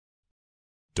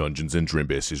Dungeons &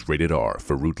 Drimbus is rated R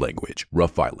for rude language,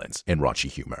 rough violence, and raunchy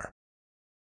humor.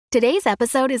 Today's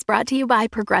episode is brought to you by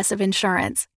Progressive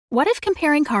Insurance. What if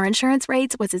comparing car insurance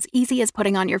rates was as easy as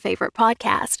putting on your favorite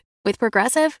podcast? With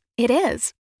Progressive, it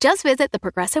is. Just visit the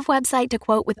Progressive website to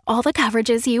quote with all the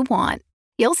coverages you want.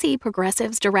 You'll see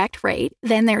Progressive's direct rate,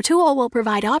 then their tool will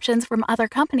provide options from other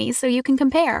companies so you can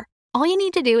compare. All you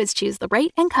need to do is choose the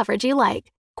rate and coverage you like.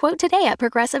 Quote today at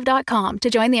Progressive.com to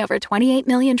join the over 28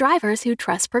 million drivers who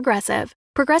trust Progressive.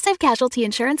 Progressive Casualty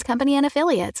Insurance Company and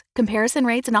Affiliates. Comparison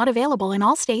rates not available in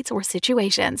all states or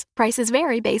situations. Prices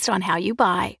vary based on how you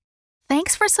buy.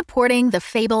 Thanks for supporting the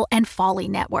Fable and Folly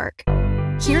Network.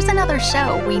 Here's another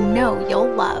show we know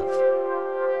you'll love.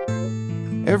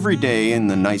 Every day in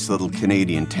the nice little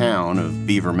Canadian town of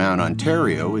Beavermount,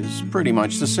 Ontario is pretty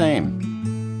much the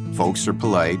same. Folks are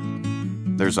polite,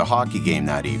 there's a hockey game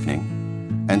that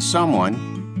evening, and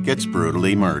someone gets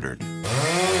brutally murdered.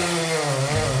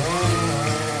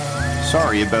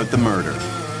 Sorry About the Murder,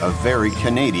 a very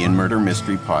Canadian murder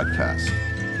mystery podcast.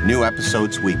 New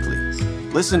episodes weekly.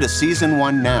 Listen to Season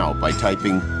 1 now by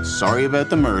typing Sorry About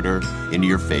the Murder into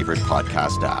your favorite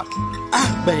podcast app.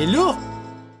 Ah, ben là!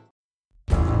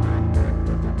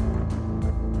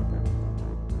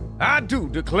 I do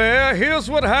declare, here's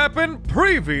what happened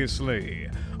previously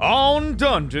on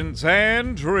Dungeons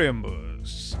and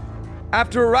Drimbus.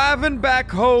 After arriving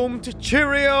back home to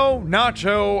Cheerio,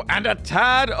 Nacho, and a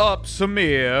tied-up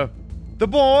Samir, the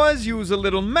boys use a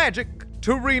little magic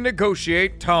to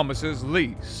renegotiate Thomas's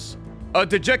lease. A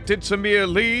dejected Samir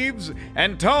leaves,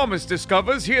 and Thomas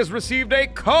discovers he has received a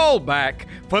callback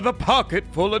for the pocket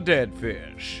full of dead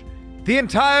fish. The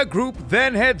entire group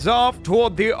then heads off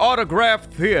toward the Autograph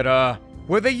Theater,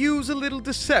 where they use a little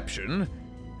deception,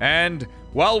 and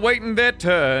while waiting their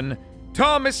turn,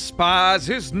 Thomas spies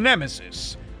his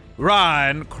nemesis,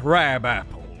 Ryan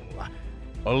Crabapple,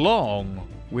 along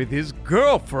with his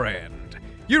girlfriend.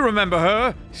 You remember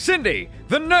her, Cindy,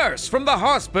 the nurse from the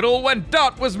hospital when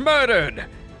Dot was murdered.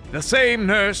 The same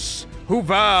nurse who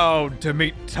vowed to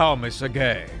meet Thomas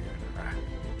again.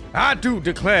 I do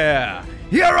declare,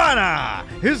 Your Honor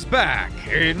is back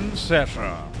in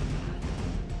session.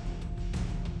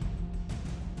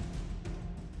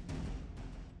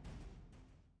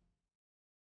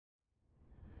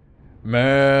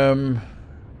 Ma'am,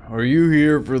 are you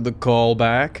here for the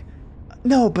callback?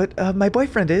 No, but my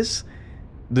boyfriend is.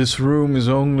 This room is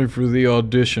only for the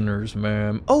auditioners,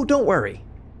 ma'am. Oh, don't worry.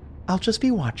 I'll just be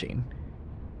watching.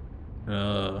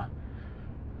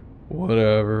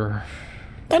 Whatever.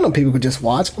 I know people could just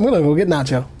watch. I'm gonna go get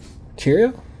Nacho.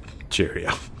 Cheerio?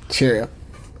 Cheerio. Cheerio.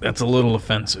 That's a little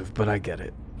offensive, but I get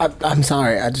it. I'm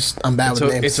sorry. I'm bad with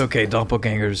names. It's okay.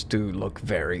 Doppelgangers do look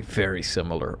very, very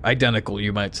similar. Identical,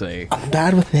 you might say. I'm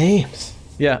bad with names.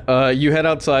 Yeah, you head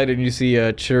outside and you see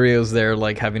Cheerios there,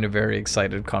 like, having a very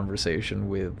excited conversation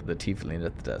with the tiefling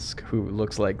at the desk, who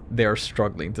looks like they're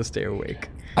struggling to stay awake.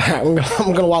 I'm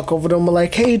gonna walk over to them and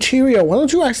like, hey, Cheerio, why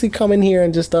don't you actually come in here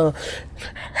and just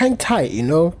hang tight, you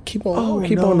know? Keep on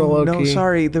the low key. No,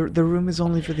 sorry, the room is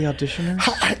only for the auditioners.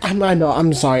 I know,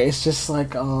 I'm sorry. It's just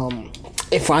like,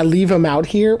 if I leave him out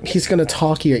here, he's gonna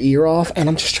talk your ear off, and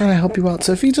I'm just trying to help you out.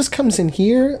 So if he just comes in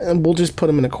here, and we'll just put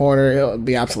him in a corner, it'll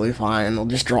be absolutely fine. We'll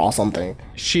just draw something.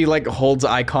 She, like, holds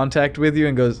eye contact with you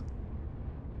and goes,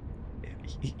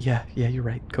 yeah, you're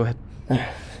right. Go ahead.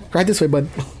 Right this way, bud.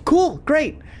 Cool,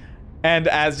 great. And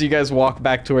as you guys walk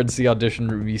back towards the audition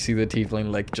room, you see the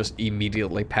tiefling, like, just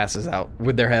immediately passes out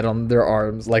with their head on their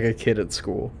arms like a kid at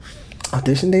school.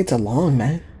 Audition dates are long,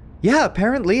 man. Yeah,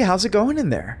 apparently. How's it going in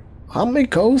there? It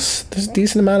goes. There's a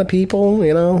decent amount of people,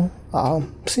 you know.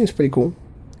 Seems pretty cool.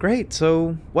 Great,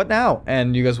 so what now?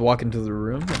 And you guys walk into the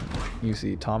room, and you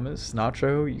see Thomas,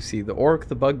 Nacho, you see the orc,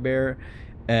 the bugbear,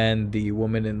 and the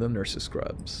woman in the nurse's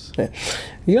scrubs. Yeah.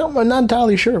 You know, I'm not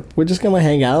entirely sure. We're just gonna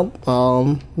hang out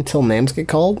until names get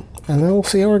called, and then we'll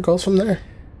see how it goes from there.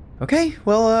 Okay,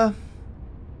 well,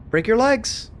 break your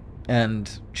legs.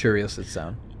 And Cheerio sits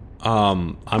down.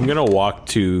 I'm gonna walk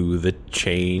to the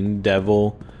chain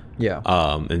devil. Yeah.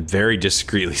 And very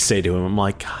discreetly say to him, I'm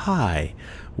like, hi.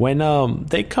 When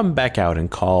they come back out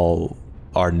and call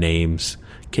our names,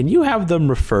 can you have them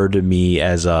refer to me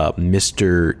as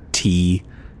Mr. T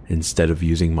instead of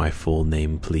using my full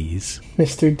name, please?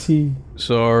 Mr. T.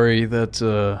 Sorry, that's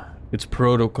it's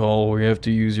protocol. We have to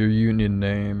use your union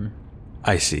name.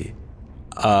 I see.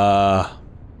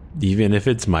 Even if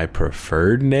it's my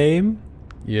preferred name?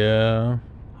 Yeah.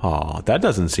 Aw, that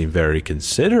doesn't seem very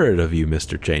considerate of you,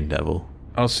 Mr. Chain Devil.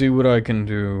 I'll see what I can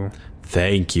do.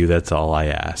 Thank you, that's all I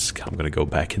ask. I'm gonna go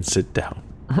back and sit down.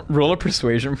 Roll a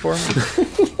persuasion for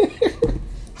me.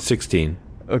 16.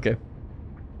 Okay.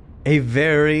 A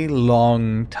very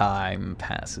long time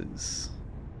passes.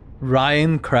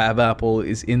 Ryan Crabapple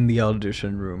is in the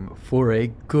audition room for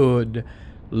a good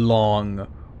long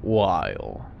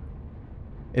while.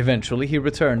 Eventually he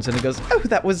returns and he goes, "Oh,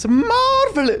 that was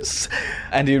marvelous!"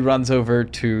 And he runs over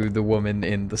to the woman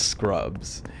in the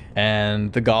scrubs.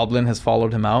 And the goblin has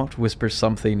followed him out, whispers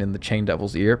something in the Chain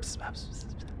Devil's ear.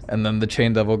 And then the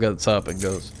Chain Devil gets up and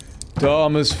goes,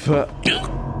 "Thomas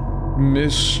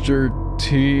Mr.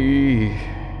 T."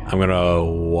 I'm gonna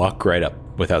walk right up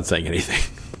without saying anything.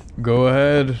 Go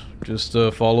ahead. Just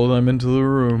follow them into the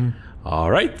room. All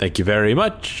right, thank you very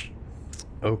much.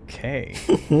 Okay.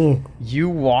 You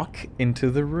walk into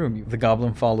the room. The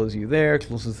goblin follows you there,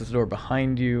 closes the door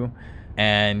behind you,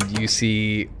 and you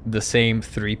see the same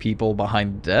 3 people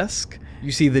behind the desk.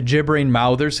 You see the gibbering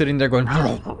mouther sitting there going...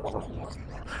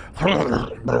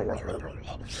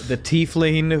 The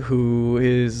tiefling, who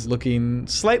is looking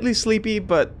slightly sleepy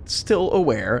but still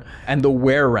aware, and the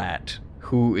were-rat,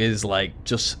 who is like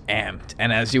just amped.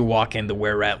 And as you walk in, the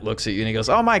were-rat looks at you and he goes,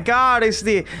 "Oh my god, it's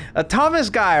the Thomas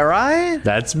guy, right?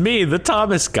 That's me, the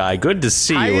Thomas guy. Good to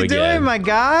see you again. How you doing, my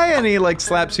guy?" And he like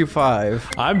slaps you 5.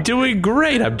 I'm doing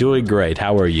great.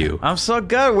 How are you? I'm so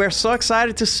good. We're so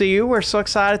excited to see you. We're so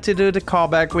excited to do the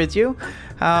callback with you.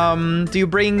 Do you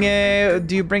bring a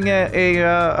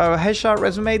headshot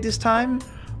resume this time?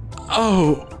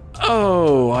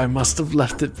 Oh, I must have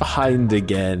left it behind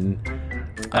again.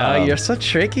 You're so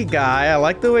tricky, guy. I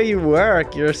like the way you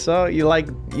work. You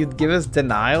give us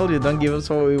denial. You don't give us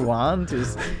what we want.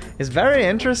 It's very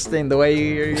interesting the way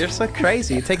you're so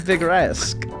crazy. You take big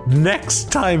risk.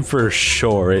 Next time for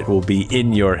sure, it will be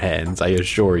in your hands. I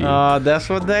assure you. That's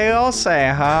what they all say,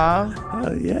 huh?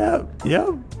 Yeah.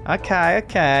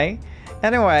 Okay.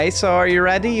 Anyway, so are you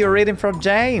ready? You're reading from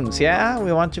James, yeah?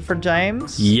 We want you for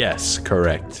James? Yes,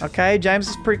 correct. Okay, James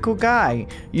is a pretty cool guy.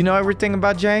 You know everything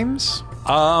about James?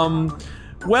 In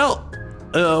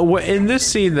this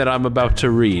scene that I'm about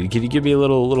to read, can you give me a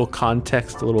little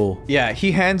context, Yeah,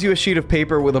 he hands you a sheet of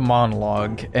paper with a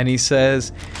monologue, and he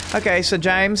says, "Okay, so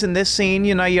James, in this scene,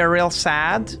 you're real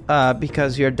sad,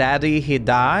 because your daddy, he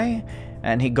died,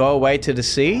 and he go away to the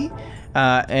sea,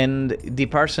 and the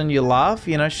person you love,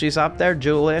 she's up there,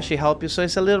 Julia, she helped you, so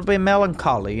it's a little bit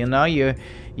melancholy,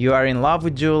 you are in love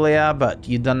with Julia, but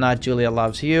you don't know Julia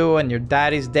loves you, and your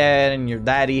daddy's dead, and your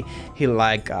daddy, he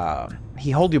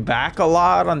hold you back a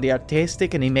lot on the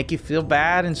artistic, and he make you feel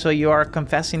bad, and so you are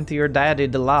confessing to your daddy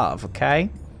the love, okay?"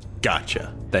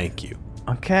 Gotcha. Thank you.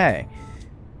 Okay.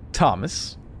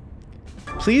 Thomas,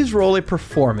 please roll a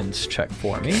performance check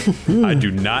for me. I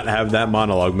do not have that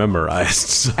monologue memorized.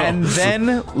 So. And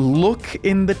then look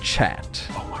in the chat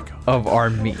of our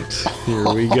meet.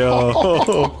 Here we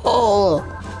go.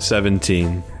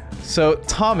 17. So,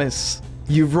 Thomas,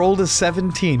 you've rolled a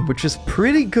 17, which is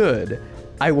pretty good.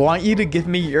 I want you to give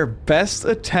me your best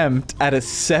attempt at a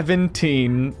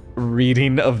 17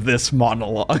 reading of this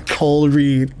monologue. Cold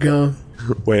read, go.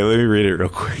 Wait, let me read it real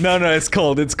quick. No, it's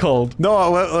cold.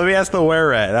 No, let me ask the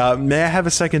were-rat. May I have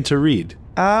a second to read?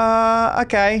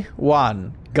 Okay.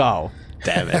 1, go.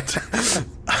 Damn it.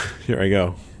 Here I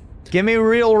go. Give me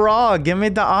real raw. Give me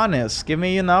the honest. Give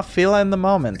me, feel in the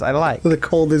moment. I like. The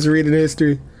coldest read in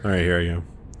history. All right, here I go.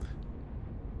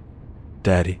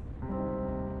 Daddy.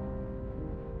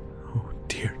 Oh,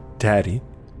 dear Daddy.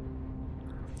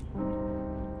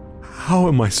 How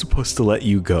am I supposed to let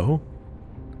you go?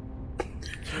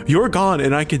 You're gone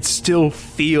and I can still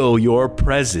feel your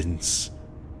presence.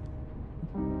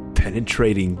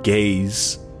 Penetrating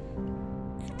gaze.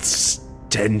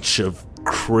 Stench of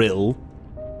krill.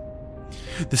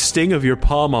 The sting of your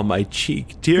palm on my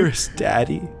cheek, dearest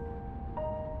Daddy.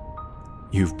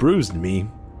 You've bruised me.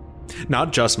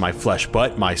 Not just my flesh,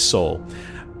 but my soul.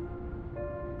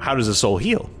 How does a soul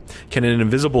heal? Can an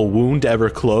invisible wound ever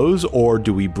close, or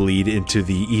do we bleed into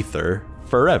the ether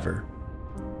forever?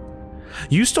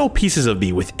 You stole pieces of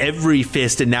me with every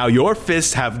fist, and now your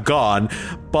fists have gone,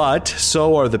 but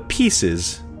so are the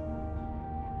pieces.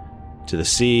 To the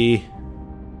sea.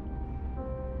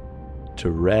 To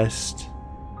rest.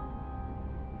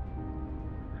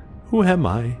 Who am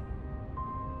I?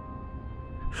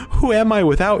 Who am I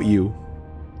without you?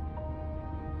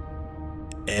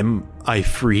 Am I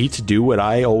free to do what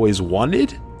I always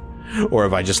wanted? Or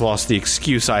have I just lost the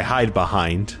excuse I hide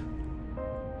behind?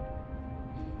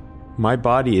 My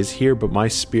body is here, but my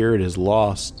spirit is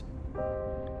lost.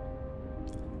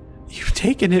 You've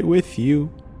taken it with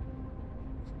you.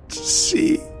 To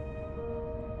see.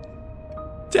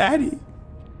 Daddy.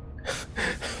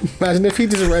 Imagine if he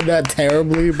just read that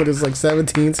terribly, but it's like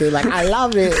 17, so he's like, I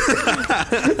love it.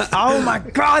 Oh my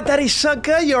god, that is so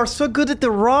good. You're so good at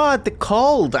the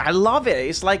cold. I love it.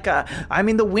 It's like I'm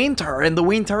in the winter, and the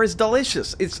winter is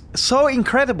delicious. It's so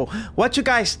incredible. What you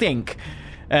guys think?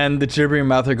 And the gibbering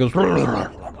mouther goes,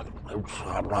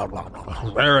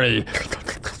 very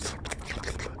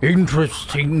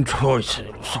interesting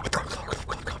choices.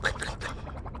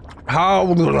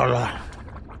 How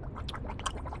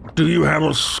do you have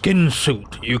a skin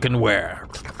suit you can wear?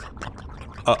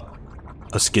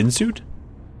 A skin suit?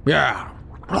 Yeah.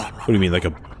 What do you mean, like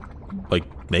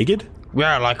naked?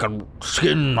 Yeah, like a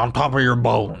skin on top of your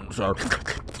bones. Or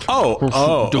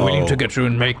do we need to get you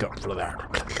in makeup for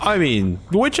that? I mean,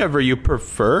 whichever you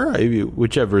prefer.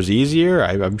 Whichever's easier.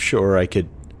 I'm sure I could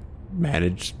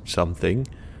manage something.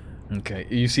 Okay,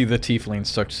 you see the tiefling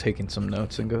starts taking some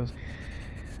notes and goes,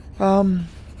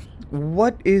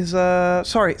 what is,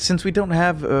 sorry, since we don't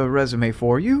have a resume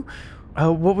for you,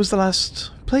 what was the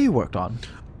last play you worked on?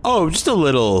 Oh, just a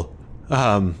little,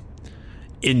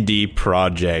 indie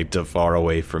project far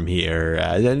away from here.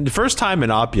 And the first time in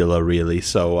Opula, really,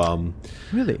 so,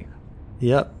 Really?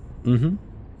 Yep. Mm-hmm.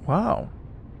 Wow.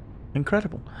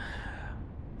 Incredible.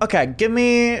 Okay, do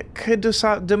me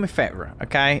a favor,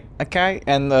 okay? Okay?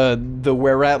 And the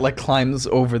were-rat, like, climbs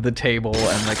over the table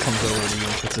and, like, comes over to you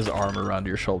and puts his arm around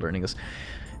your shoulder and he goes,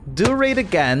 do read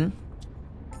again,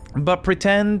 but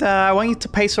pretend, I want you to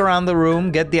pace around the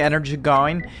room, get the energy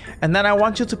going, and then I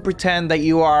want you to pretend that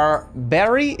you are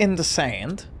buried in the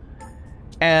sand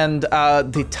and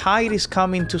the tide is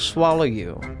coming to swallow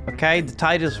you, okay? The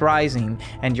tide is rising,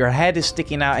 and your head is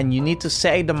sticking out, and you need to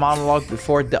say the monologue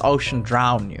before the ocean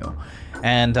drown you.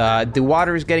 And the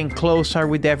water is getting closer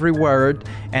with every word,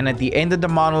 and at the end of the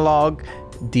monologue,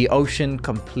 the ocean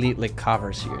completely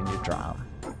covers you and you drown,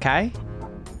 okay?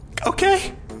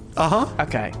 Okay. Uh-huh.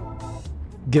 Okay.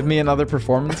 Give me another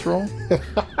performance roll.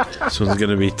 This one's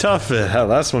gonna be tough. Hell,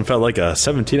 last one felt like a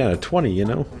 17 out of 20, you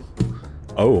know?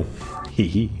 Oh.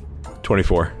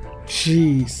 24.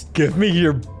 Jeez. Give me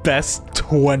your best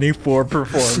 24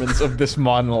 performance of this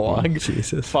monologue.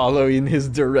 Jesus. Following his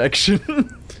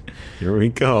direction. Here we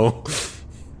go.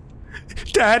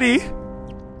 Daddy!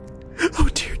 Oh,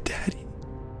 dear Daddy.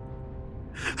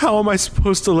 How am I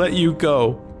supposed to let you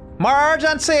go?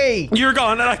 Emergency! You're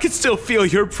gone, and I can still feel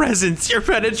your presence, your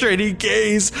penetrating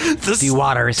gaze. The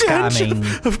water is coming.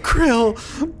 Of krill,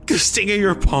 stinging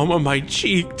your palm on my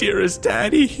cheek, dearest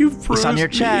Daddy. You've bruised on your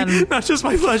chin. me. Not just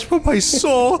my flesh, but my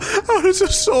soul. How does a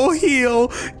soul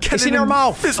heal? It's in your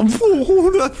mouth.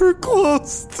 Oh, never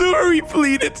close. We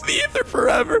bleed into the ether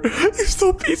forever. There's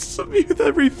still pieces of me with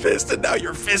every fist, and now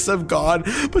your fists have gone.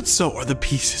 But so are the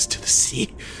pieces to the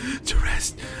sea. To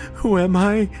rest. Who am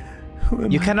I?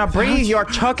 You cannot breathe. You're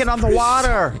choking on the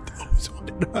water.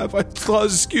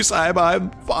 Excuse, my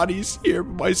body's here,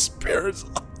 but my spirit's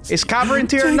lost. It's covering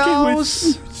to your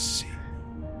nose.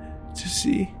 To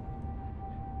see,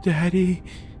 Daddy.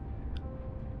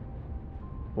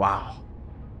 Wow.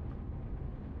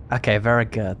 Okay, very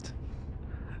good.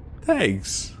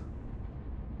 Thanks.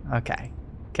 Okay,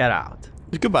 get out.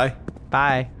 Goodbye.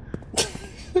 Bye.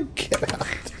 Get out.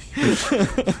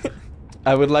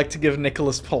 I would like to give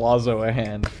Nicholas Palazzo a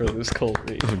hand for this cold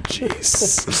read. Oh,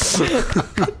 jeez.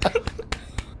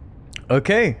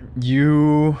 Okay,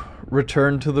 you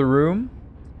return to the room,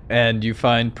 and you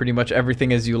find pretty much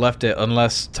everything as you left it,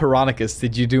 unless Tyrannicus,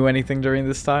 did you do anything during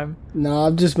this time? No,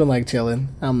 I've just been like chilling.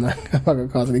 I'm not gonna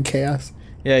cause any chaos.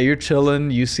 Yeah, you're chilling.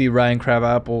 You see Ryan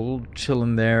Crabapple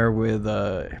chilling there with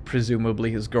presumably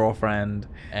his girlfriend.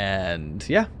 And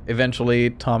yeah,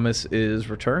 eventually Thomas is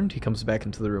returned. He comes back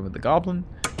into the room with the goblin.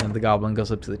 And the goblin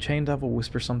goes up to the chain devil,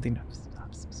 whispers something.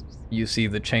 You see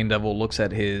the chain devil looks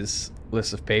at his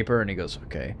list of paper and he goes,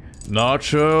 okay.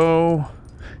 Nacho.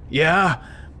 Yeah.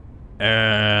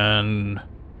 And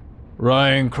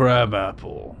Ryan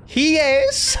Crabapple. He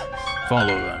is. Follow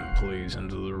them, please,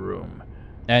 into the room.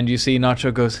 And you see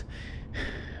Nacho goes,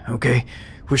 okay,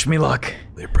 wish me luck.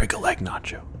 They break a leg,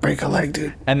 Nacho. Break a leg,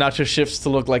 dude. And Nacho shifts to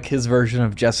look like his version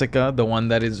of Jessica, the one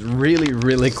that is really,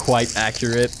 really quite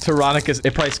accurate. Tyrannicus,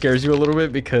 it probably scares you a little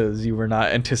bit because you were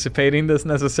not anticipating this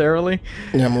necessarily.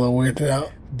 Yeah, I'm a little weirded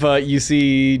out. But you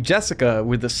see Jessica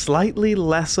with a slightly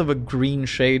less of a green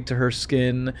shade to her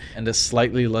skin and a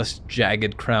slightly less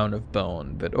jagged crown of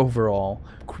bone, but overall,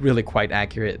 really quite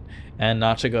accurate. And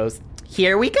Nacho goes,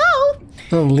 here we go.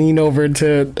 I'll lean over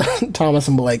to Thomas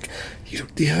and be like,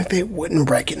 do you think they wouldn't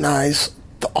recognize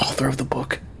the author of the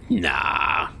book?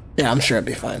 Nah. Yeah, I'm sure it'd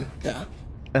be fine. Yeah.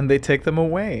 And they take them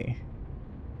away.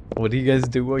 What do you guys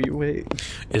do while you wait?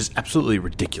 It is absolutely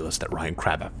ridiculous that Ryan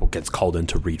Crabapple gets called in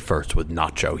to read first with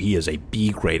Nacho. He is a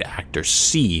B-grade actor,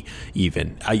 C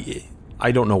even.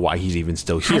 I don't know why he's even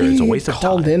still here. It's a waste of time.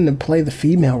 Called in to play the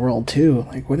female role too.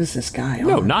 Like, what is this guy?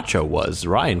 No, Nacho was.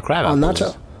 Ryan Crabapple. Oh,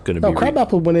 Nacho.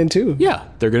 Crabapple went in too. Yeah,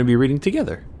 they're going to be reading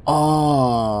together.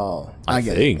 Oh, I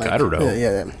get think. it. Like, I don't know.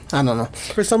 Yeah. I don't know.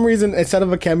 For some reason, instead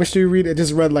of a chemistry read, it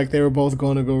just read like they were both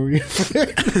going to go read.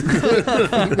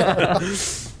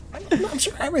 I'm not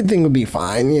sure everything would be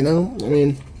fine, you know? I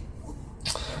mean,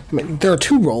 there are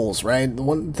two roles, right?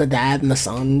 The dad and the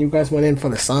son. You guys went in for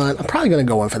the son. I'm probably going to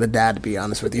go in for the dad, to be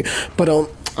honest with you. But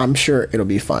I'm sure it'll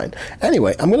be fine.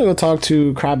 Anyway, I'm going to go talk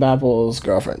to Crabapple's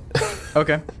girlfriend.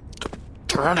 Okay.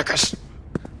 Tyrannicus,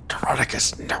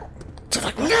 no.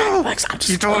 No, Lex,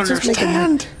 you don't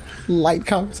understand. Light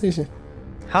conversation.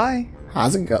 Hi.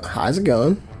 How's it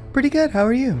going? Pretty good. How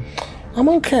are you? I'm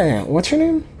okay. What's your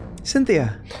name?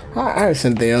 Cynthia. Hi,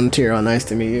 Cynthia. I'm Tiro. Nice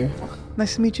to meet you.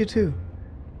 Nice to meet you too.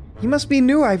 You must be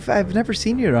new. I've never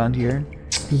seen you around here.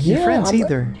 Yeah, Your friends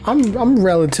either. I'm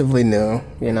relatively new.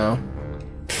 You know,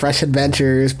 fresh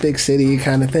adventures, big city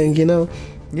kind of thing. You know.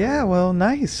 Yeah. Well,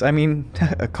 nice. I mean,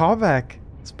 a callback.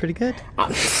 It's pretty good.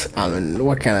 I mean,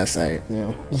 what can I say? You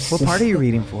know, what part are you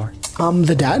reading for?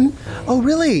 The dad. Oh,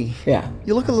 really? Yeah.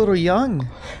 You look a little young.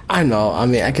 I know. I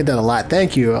mean, I get that a lot.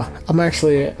 Thank you. I'm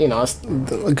actually,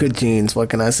 good genes. What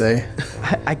can I say?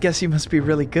 I guess you must be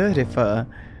really good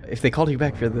if they called you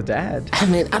back for the dad. I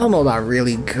mean, I don't know about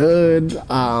really good.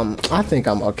 I think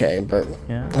I'm okay, but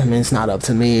yeah. I mean, it's not up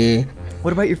to me.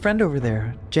 What about your friend over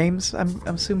there, James? I'm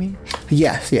assuming.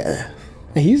 Yes. Yeah.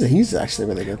 He's actually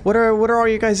really good. What are all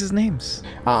you guys' names?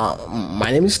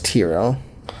 My name is Tiro.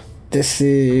 This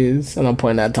is, and I'm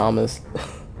pointing at Thomas.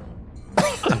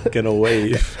 I'm gonna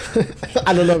wave.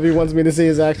 I don't know if he wants me to say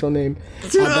his actual name.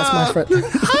 That's my friend.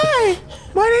 Hi,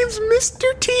 my name's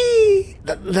Mr. T.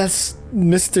 That's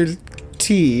Mr.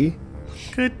 T.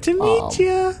 Good to meet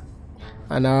ya.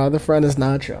 And our other friend is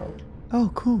Nacho.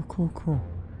 Oh, cool.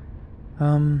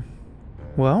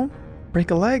 Well,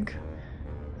 break a leg.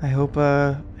 I hope,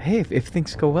 hey, if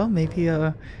things go well, maybe,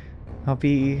 I'll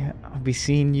be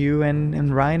seeing you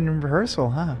and Ryan in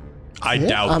rehearsal, huh? I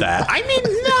doubt that. I mean,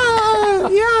 no,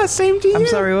 yeah, same to you. I'm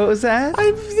sorry, what was that?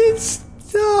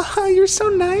 You're so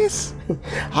nice.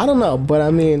 I don't know, but I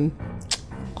mean,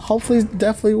 hopefully,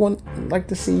 definitely like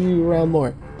to see you around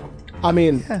more. I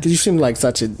mean, because you seem like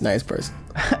such a nice person.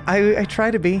 I try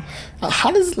to be.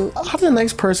 How does a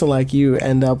nice person like you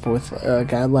end up with a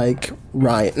guy like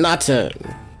Ryan? Not to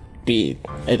be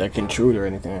like intruder or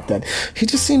anything like that. He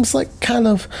just seems like kind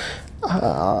of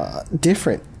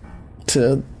different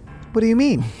to. What do you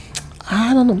mean?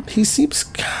 I don't know. He seems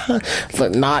kind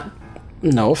of, not.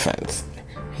 No offense.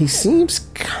 He seems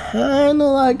kind of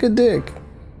like a dick.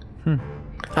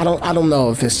 I don't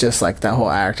know if it's just like that whole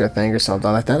actor thing or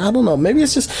something like that. I don't know. Maybe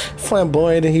it's just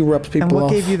flamboyant and he rubs people off. And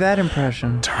what gave you that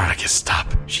impression? Tyrannicus,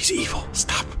 stop. She's evil.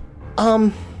 Stop.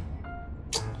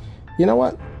 You know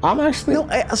what? I'm actually... No,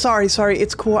 sorry.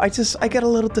 It's cool. I get a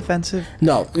little defensive.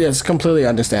 No, it's completely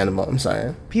understandable. I'm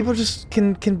sorry. People just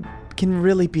can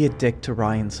really be a dick to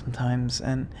Ryan sometimes,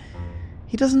 and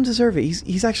he doesn't deserve it.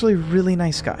 He's actually a really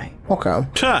nice guy. Okay.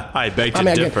 I beg to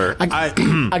differ.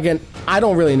 Again, I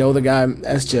don't really know the guy.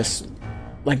 As just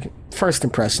like first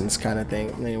impressions kind of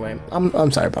thing. Anyway,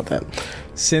 I'm sorry about that.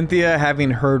 Cynthia,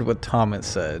 having heard what Thomas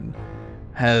said,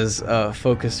 has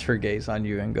focused her gaze on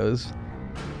you and goes,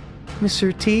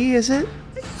 Mr. T, is it?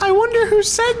 I wonder who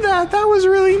said that. That was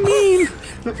really mean.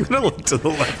 I'm gonna look to the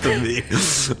left of me.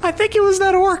 I think it was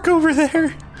that orc over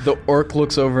there. The orc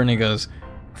looks over and he goes,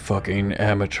 fucking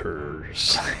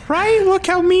amateurs. Right? Look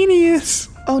how mean he is.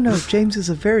 Oh no, James is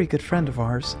a very good friend of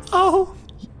ours. Oh.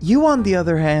 You, on the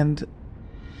other hand,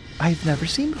 I've never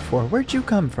seen before. Where'd you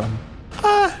come from?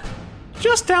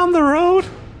 Just down the road.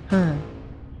 Huh.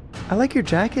 I like your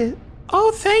jacket.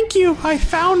 Oh, thank you. I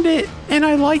found it, and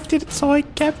I liked it, so I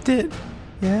kept it.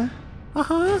 Yeah?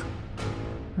 Uh-huh.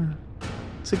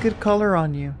 It's a good color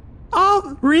on you.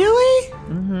 Oh, really?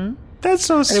 Mm-hmm. That's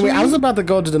so sweet. Anyway, I was about to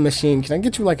go to the machine. Can I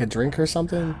get you like a drink or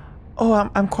something?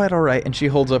 Oh, I'm quite all right. And she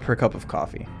holds up her cup of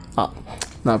coffee. Oh,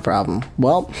 no problem.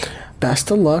 Well, best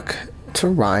of luck to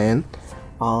Ryan.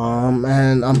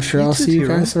 And I'm sure I'll see you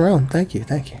guys around. Thank you.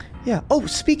 Yeah. Oh,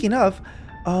 speaking of,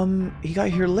 he got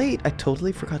here late. I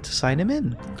totally forgot to sign him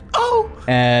in. Oh!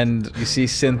 And you see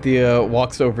Cynthia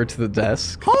walks over to the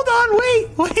desk. Hold on,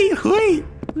 wait.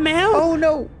 Ma'am? Oh,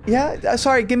 no. Yeah,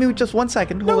 sorry, give me just 1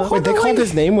 second. Hold on. Wait, they called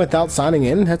his name without signing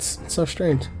in? That's so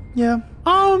strange. Yeah.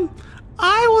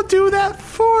 I will do that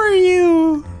for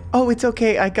you. Oh, it's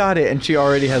okay. I got it. And she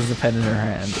already has the pen in her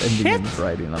hand and begins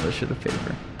writing on the sheet of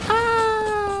paper.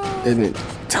 And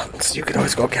Thomas, you can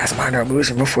always go cast minor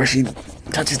illusion before she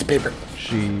touches the paper.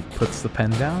 She puts the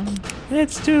pen down.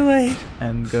 It's too late.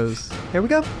 And goes, here we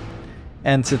go.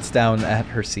 And sits down at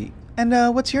her seat. And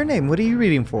what's your name? What are you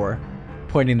reading for?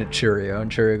 Pointing at Churio. And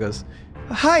Churio goes,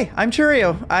 hi, I'm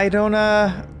Churio.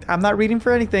 I'm not reading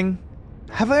for anything.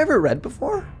 Have I ever read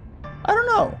before? I don't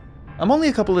know. I'm only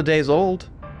a couple of days old.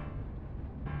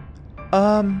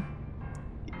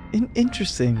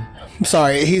 Interesting. I'm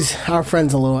sorry, our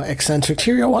friend's a little eccentric.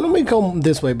 Cheerio, why don't we go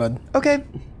this way, bud? Okay.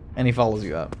 And he follows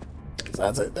you up.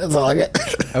 That's it. That's all I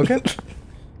get. Okay.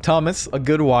 Thomas, a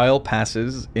good while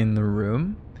passes in the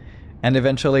room, and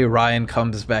eventually Ryan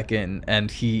comes back in,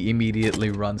 and he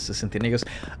immediately runs to Cynthia, and he goes,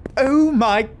 oh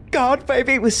my god,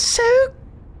 baby, it was so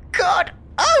good.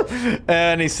 Oh!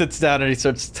 And he sits down and he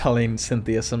starts telling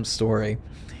Cynthia some story.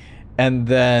 And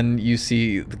then you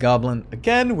see the goblin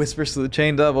again whispers to the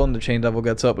chain devil, and the chain devil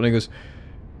gets up and he goes,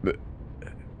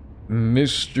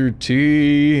 Mr.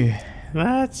 T.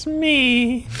 That's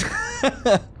me.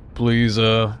 Please,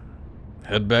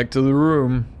 head back to the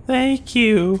room. Thank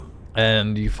you.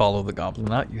 And you follow the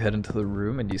goblin out. You head into the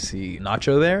room and you see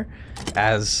Nacho there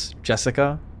as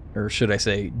Jessica, or should I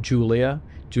say Julia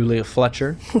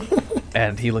Fletcher.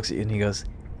 And he looks at you and he goes,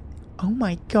 oh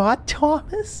my god,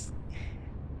 Thomas.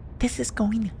 This is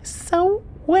going so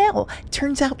well.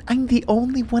 Turns out I'm the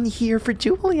only one here for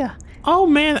Julia. Oh,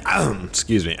 man.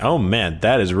 Excuse me. Oh, man.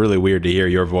 That is really weird to hear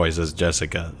your voice as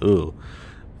Jessica. Ooh.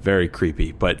 Very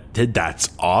creepy. But that's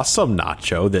awesome,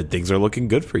 Nacho, that things are looking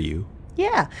good for you.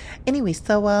 Yeah. Anyway,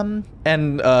 so,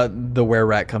 And the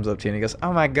were-rat comes up to you and he goes,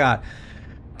 oh my god.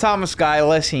 Thomas guy,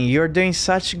 listen, you're doing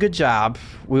such a good job.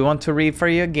 We want to read for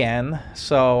you again.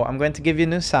 So I'm going to give you a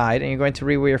new side, and you're going to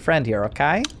read with your friend here,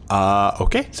 okay?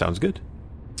 Okay. Sounds good.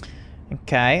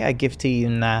 Okay, I give to you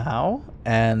now.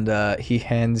 And he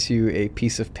hands you a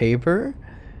piece of paper.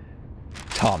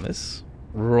 Thomas,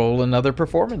 roll another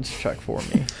performance check for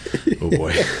me. Oh,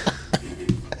 boy.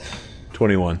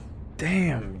 21.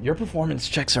 Damn, your performance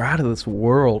checks are out of this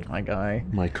world, my guy.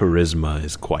 My charisma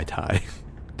is quite high.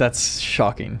 That's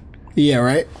shocking. Yeah,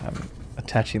 right? I'm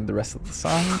attaching the rest of the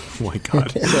song. Oh, my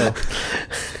God. So,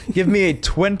 give me a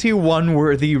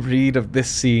 21-worthy read of this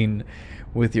scene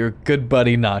with your good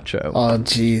buddy Nacho. Oh,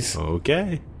 jeez.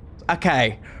 Okay.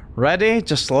 Okay, ready?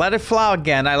 Just let it flow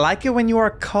again. I like it when you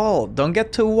are cold. Don't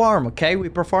get too warm, okay? We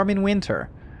perform in winter.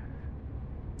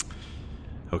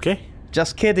 Okay.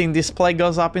 Just kidding, this play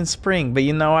goes up in spring, but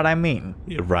you know what I mean.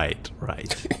 Yeah, right.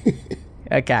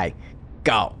 Okay,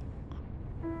 go.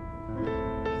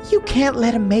 you can't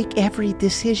let him make every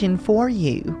decision for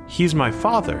you. He's my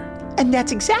father. And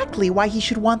that's exactly why he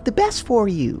should want the best for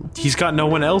you. He's got no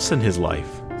one else in his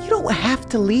life. You don't have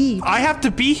to leave. I have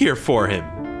to be here for him.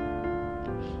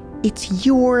 It's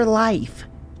your life.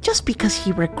 Just because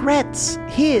he regrets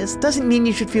his doesn't mean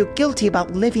you should feel guilty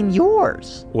about living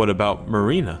yours. What about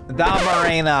Marina? The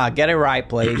Marina. Get it right,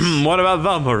 please. What about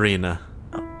the Marina?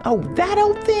 Oh, that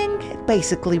old thing? It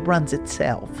basically runs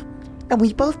itself. And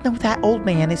we both know that old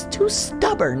man is too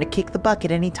stubborn to kick the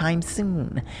bucket anytime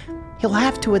soon. He'll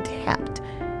have to adapt.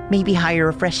 Maybe hire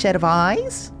a fresh set of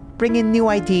eyes? Bring in new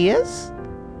ideas?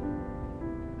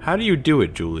 How do you do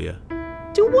it, Julia?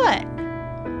 Do what?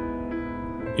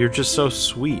 You're just so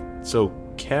sweet, so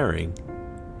caring,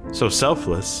 so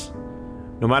selfless.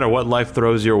 No matter what life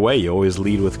throws your way, you always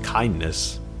lead with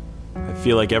kindness. I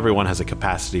feel like everyone has a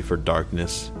capacity for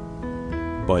darkness,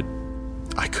 but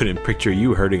I couldn't picture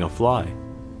you hurting a fly.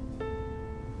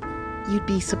 You'd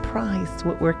be surprised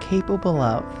what we're capable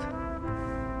of.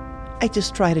 I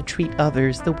just try to treat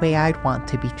others the way I'd want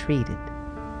to be treated.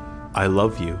 I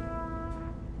love you.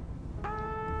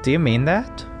 Do you mean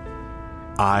that?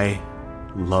 I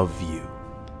love you.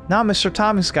 Now, Mr.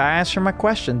 Thomas guy, answer my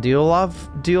question. Do you love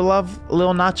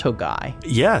Lil Nacho guy?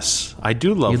 Yes, I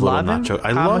do love You Little love him? Nacho.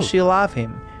 How much do you love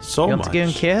him? So You want much. to give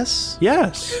him a kiss?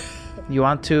 Yes. You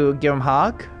want to give him a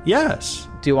hug? Yes.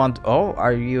 Do you want? Oh,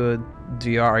 are you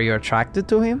attracted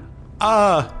to him?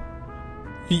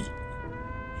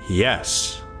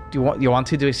 Yes. Do you want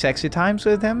to do sexy times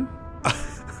with him?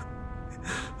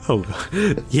 Oh,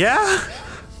 God. Yeah?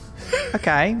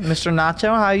 Okay, Mr.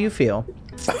 Nacho, how you feel?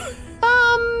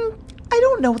 I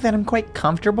don't know that I'm quite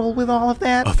comfortable with all of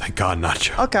that. Oh, thank God,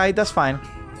 Nacho. Okay, that's fine.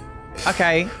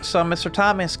 Okay, so Mr.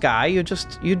 Thomas guy, you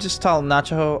just tell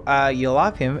Nacho you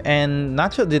love him, and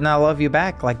Nacho did not love you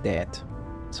back like that.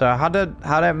 So how did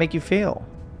that make you feel?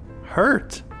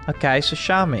 Hurt. Okay, so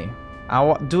show me.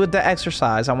 Do the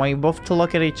exercise. I want you both to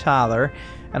look at each other,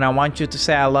 and I want you to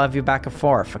say I love you back and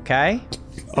forth, okay?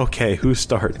 Okay, who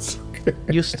starts?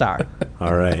 You start.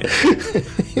 All right.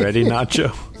 Ready,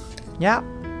 Nacho? Yeah.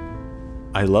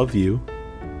 I love you.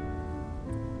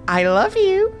 I love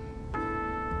you.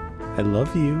 I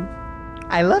love you.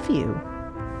 I love you.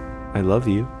 I love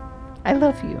you. I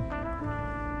love you.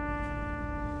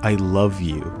 I love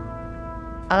you.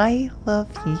 I love you. I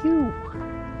love you.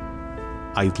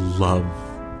 I love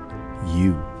you.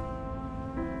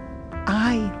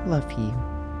 I love you.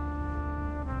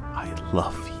 I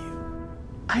love you.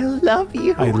 I love you.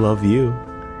 I love you.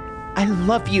 I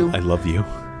love you. I love you.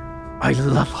 I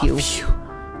love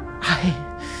you.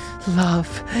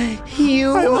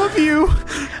 I love you.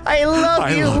 I love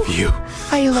I you. love you.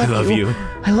 I love I love you. you.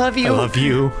 I love you. I love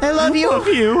you. I love you. I love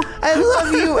you. I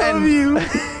love you. I love you.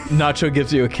 Nacho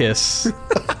gives you a kiss.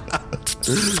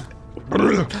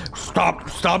 Stop.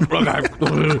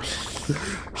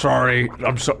 Sorry.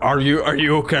 Are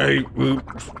you okay?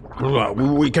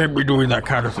 We can't be doing that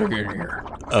kind of thing in here.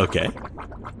 Okay.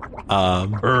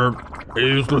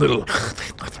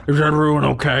 Is everyone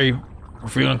okay?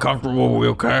 Feeling comfortable? We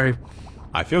okay?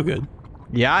 I feel good.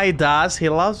 Yeah, he does. He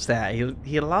loves that.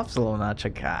 He loves little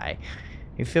Nacho Kai.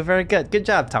 You feel very good. Good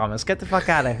job, Thomas. Get the fuck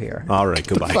out of here. All right,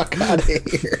 goodbye. Fuck out of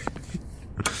here.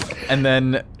 And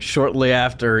then shortly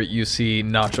after, you see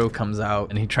Nacho comes out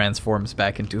and he transforms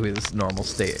back into his normal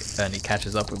state. And he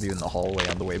catches up with you in the hallway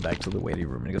on the way back to the waiting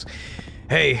room. And he goes,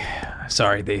 "Hey,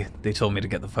 sorry, they told me to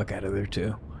get the fuck out of there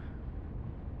too."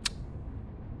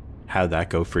 How'd that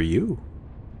go for you?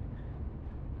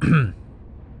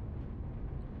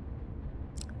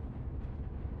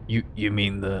 You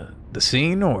mean the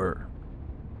scene or?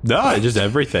 No, just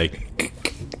everything.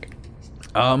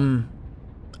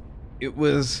 It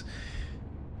was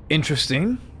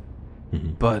interesting,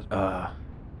 but I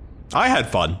had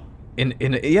fun.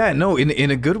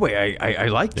 in a good way. I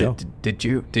liked it. Did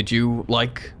you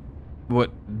like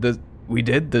what we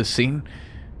did, the scene?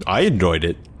 I enjoyed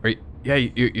it.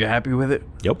 You're happy with it?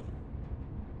 Yep.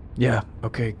 Yeah.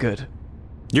 Okay. Good.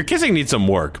 Your kissing needs some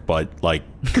work, but like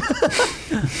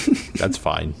that's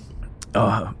fine.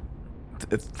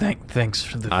 Thanks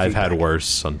for the. I've had feedback.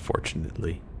 worse,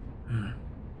 unfortunately.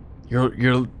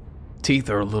 Your teeth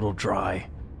are a little dry.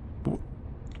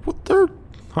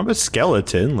 I'm a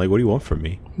skeleton. Like, what do you want from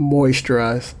me?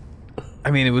 Moisturize.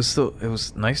 I mean, it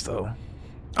was nice though.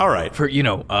 All right. For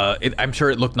I'm sure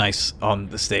it looked nice on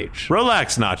the stage.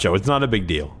 Relax, Nacho. It's not a big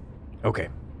deal. Okay.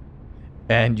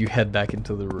 And you head back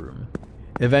into the room.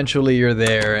 Eventually, you're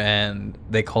there, and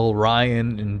they call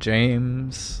Ryan and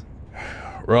James.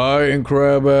 Ryan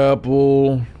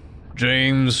Crabapple,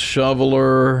 James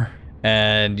Shoveler,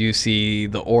 and you see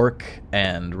the orc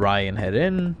and Ryan head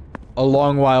in. A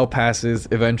long while passes.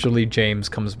 Eventually, James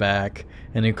comes back,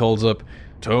 and he calls up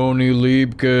Tony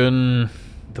Liebken.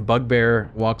 The bugbear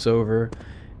walks over,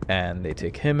 and they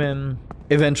take him in.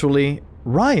 Eventually,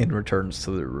 Ryan returns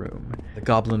to the room. The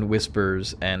goblin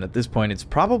whispers, and at this point, it's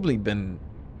probably been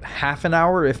half an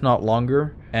hour, if not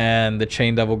longer. And the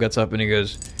chain devil gets up and he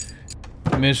goes,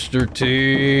 "Mr.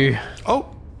 T." Oh,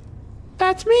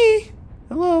 that's me.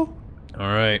 Hello. All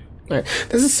right. All right.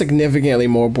 This is significantly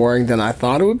more boring than I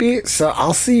thought it would be, so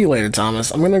I'll see you later,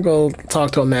 Thomas. I'm gonna go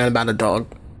talk to a man about a dog.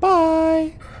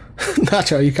 Bye.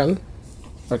 Nacho, are you coming?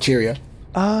 Or Cheerio?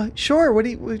 Sure. What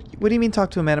do you mean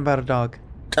talk to a man about a dog?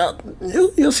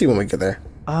 You'll see when we get there.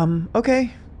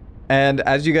 Okay. And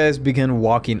as you guys begin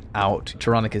walking out,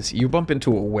 Tyrannicus, you bump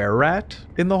into a were-rat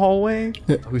in the hallway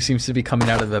who seems to be coming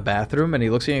out of the bathroom, and he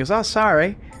looks at you and goes, "Oh,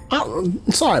 sorry." Oh,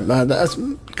 sorry, man. That's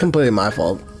completely my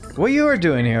fault. What you were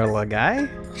doing here, little guy?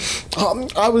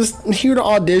 I was here to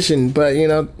audition, but,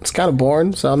 it's kind of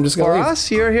boring, so I'm just going to leave. For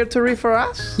us? You're here to read for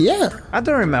us? Yeah. I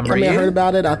don't remember you. I heard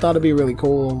about it. I thought it'd be really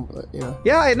cool, but,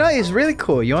 Yeah, I know. It's really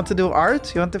cool. You want to do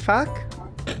art? You want to fuck?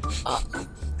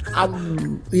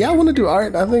 Yeah, I want to do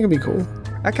art. I think it'd be cool.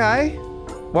 Okay.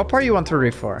 What part you want to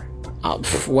read for?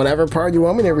 Whatever part you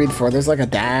want me to read for. There's like a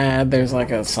dad, there's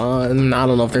like a son. I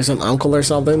don't know if there's an uncle or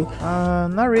something.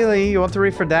 Not really. You want to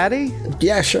read for daddy?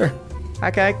 Yeah, sure.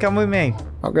 Okay, come with me.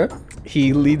 Okay.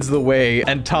 He leads the way,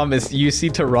 and Thomas, you see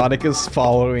Tyrannicus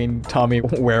following Tommy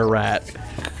Were-Rat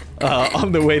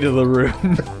on the way to the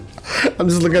room. I'm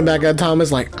just looking back at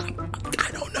Thomas like,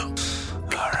 I don't know.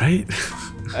 All right.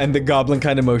 And the goblin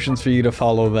kind of motions for you to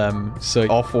follow them. So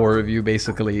all four of you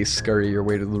basically scurry your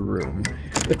way to the room.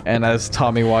 And as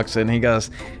Tommy walks in, he goes,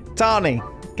 "Tony,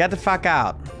 get the fuck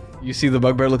out." You see the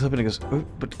bugbear looks up and he goes, "Oh,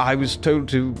 but I was told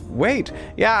to wait.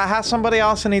 Yeah, I have somebody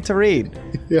else I need to read."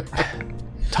 Yeah.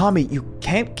 Tommy, you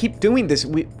can't keep doing this.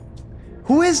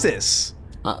 Who is this?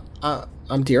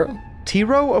 I'm Tiro.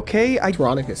 Tiro, okay.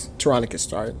 Tyrannicus,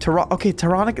 sorry. Okay,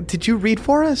 Tyrannicus, did you read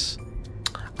for us?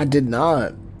 I did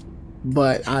not.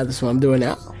 But that's what I'm doing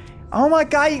now. Oh my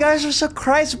god, you guys are so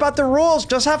crazy about the rules.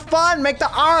 Just have fun. Make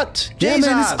the art. Yeah,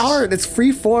 Jesus. man, it's art. It's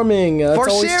free-forming. It's For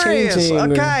always serious.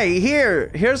 changing. Okay,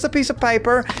 here's the piece of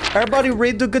paper. Everybody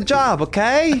read the good job,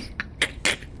 okay?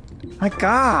 My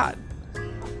god.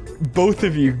 Both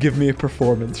of you give me a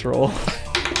performance roll.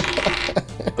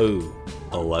 Ooh,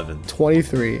 11.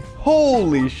 23.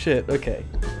 Holy shit, okay.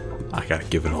 I gotta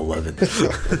give it 11. This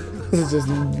is just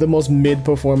the most mid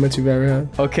performance you've ever had.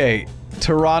 Okay,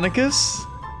 Tyrannicus,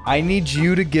 I need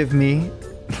you to give me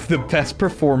the best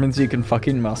performance you can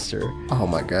fucking muster. Oh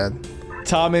my god.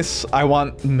 Thomas, I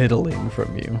want middling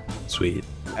from you. Sweet.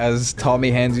 As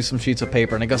Tommy hands you some sheets of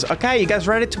paper and he goes, okay, you guys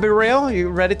ready to be real? You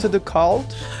ready to do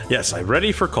cold? Yes, I'm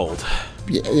ready for cold.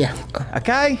 Yeah.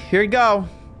 Okay, here you go.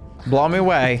 Blow me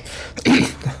away.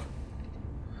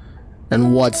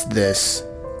 And what's this?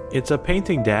 It's a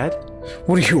painting, Dad.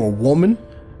 What are you, a woman?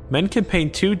 Men can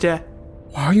paint too, Dad.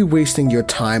 Why are you wasting your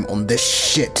time on this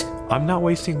shit? I'm not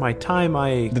wasting my time,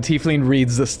 The tiefling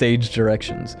reads the stage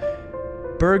directions.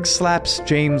 Berg slaps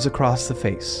James across the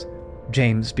face.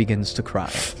 James begins to cry.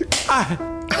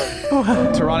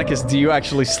 Tyrannicus, do you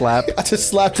actually slap? I just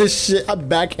slapped this shit. I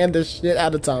backhand the shit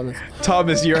out of Thomas.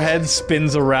 Thomas, your head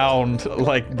spins around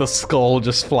like the skull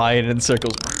just flying in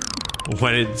circles.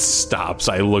 When it stops,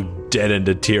 I look dead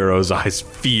into Tiro's eyes,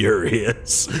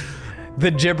 furious. The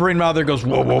gibbering mouther goes,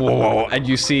 whoa, whoa, whoa, whoa. And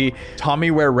you see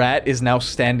Tommy Were Rat is now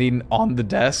standing on the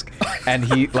desk. And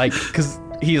he, like, because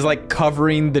he's, like,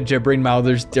 covering the gibbering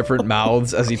mouther's different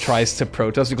mouths as he tries to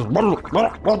protest. He goes, and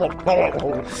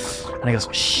he goes,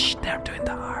 shh, they're doing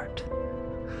the art.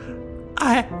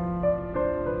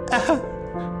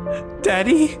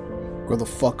 Daddy? Grow the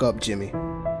fuck up, Jimmy.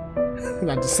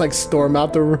 And I just, like, storm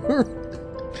out the room.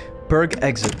 Berg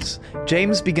exits.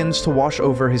 James begins to wash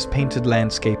over his painted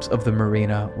landscapes of the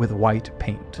marina with white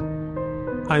paint.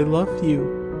 I love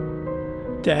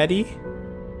you. Daddy?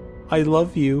 I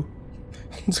love you.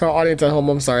 So our audience at home,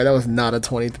 I'm sorry, that was not a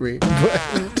 23.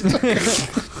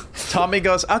 Tommy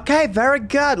goes, okay, very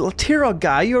good. Tiro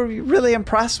guy, you really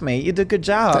impressed me. You did a good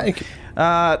job. Thank you.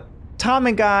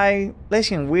 Tommy guy,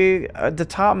 listen, we, the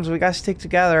Toms, we gotta stick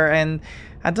together, and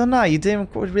I don't know, you didn't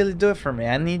really do it for me.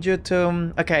 I need you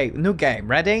to, okay, new game,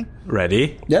 ready?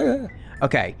 Ready? Yeah.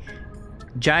 Okay,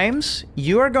 James,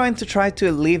 you are going to try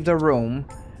to leave the room.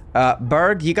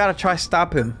 Bird, you gotta try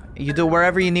stop him. You do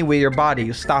wherever you need with your body,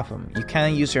 you stop him. You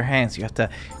can't use your hands, you have to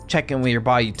check in with your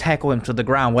body, you tackle him to the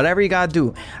ground, whatever you gotta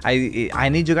do. I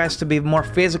need you guys to be more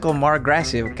physical, more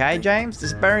aggressive, okay, James?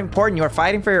 This is very important, you are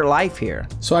fighting for your life here.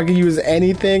 So I can use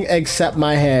anything except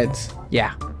my hands.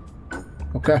 Yeah.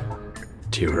 Okay.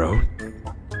 Tiro.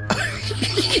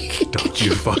 Don't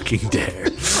you fucking dare.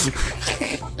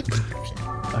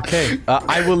 Okay,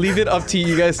 I will leave it up to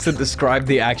you guys to describe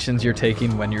the actions you're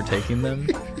taking when you're taking them.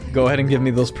 Go ahead and give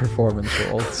me those performance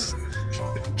rolls.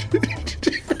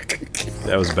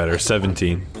 That was better.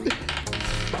 17.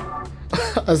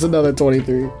 That's another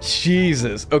 23.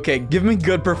 Jesus. Okay, give me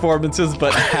good performances,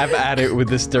 but have at it with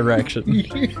this direction.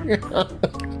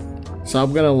 So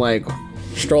I'm gonna, like,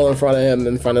 stroll in front of him,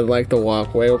 in front of, like, the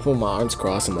walkway, with my arms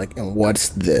crossed. I'm like, and what's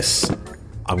this?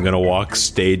 I'm gonna walk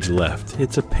stage left.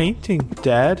 It's a painting,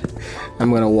 Dad.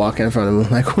 I'm gonna walk in front of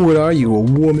him like, what are you, a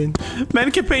woman?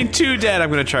 Men can paint too, Dad. I'm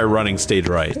gonna try running stage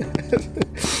right.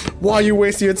 Why are you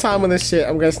wasting your time on this shit?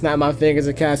 I'm gonna snap my fingers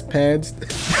and cast pants.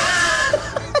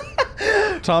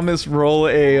 Thomas, roll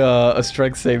a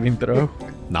strength saving throw.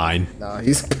 9. Nah,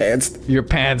 he's pantsed. Your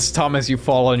pants, Thomas, you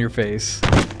fall on your face.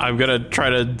 I'm gonna try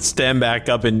to stand back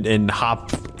up and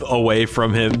hop away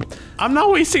from him. I'm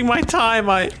not wasting my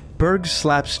time. Berg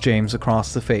slaps James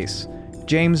across the face.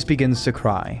 James begins to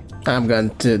cry. I'm going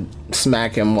to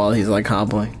smack him while he's, like,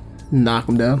 hobbling. Knock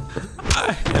him down.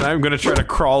 And I'm gonna try to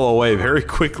crawl away very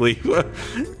quickly.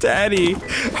 Daddy.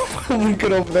 I'm gonna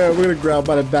get over there. We're gonna grab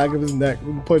by the back of his neck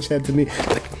and push head to me.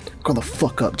 Like, grow the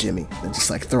fuck up, Jimmy. And just,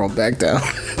 like, throw him back down.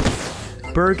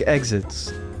 Berg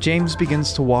exits. James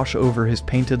begins to wash over his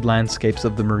painted landscapes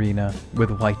of the marina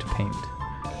with white paint.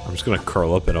 I'm just gonna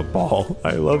curl up in a ball.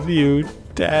 I love you,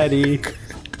 Daddy.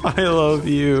 I love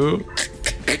you.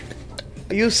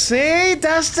 You see?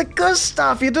 That's the good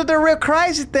stuff. You do the real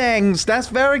crazy things. That's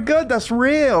very good. That's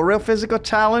real physical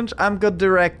challenge. I'm good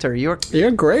director. You're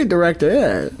a great director,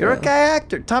 yeah. You're a okay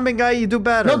actor. Tommy guy, you do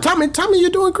better. No, Tommy, you're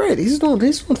doing great. He's doing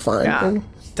fine. Yeah.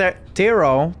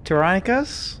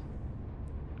 Tyrannicus.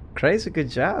 Crazy good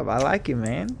job. I like you,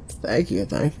 man. Thank you.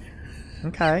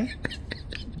 Okay.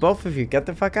 Both of you, get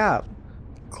the fuck out.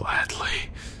 Gladly.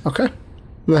 Okay.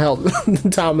 The hell,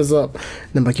 time is up.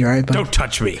 And I'm like, you alright, bud? Don't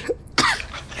touch me.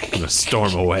 I'm gonna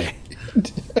storm away.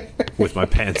 with my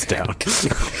pants down.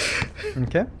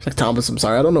 Okay. It's like, Thomas, I'm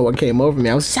sorry. I don't know what came over me.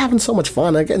 I was just having so much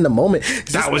fun. Like, in the moment.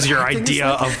 That was your idea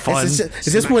of fun. Is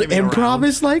this what improv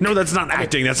is like? No, that's not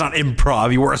acting. That's not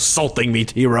improv. You were assaulting me,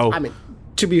 Tiro. I mean,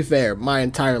 to be fair, my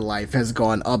entire life has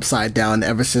gone upside down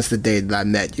ever since the day that I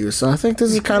met you. So I think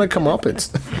this is kind of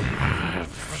comeuppance.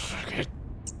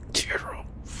 Tiro,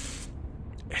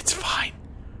 it's fine.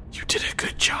 You did a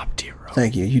good job, Tiro.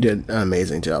 Thank you. You did an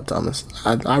amazing job, Thomas.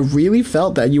 I really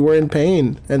felt that you were in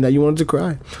pain and that you wanted to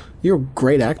cry. You're a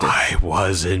great actor. I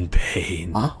was in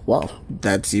pain. Well,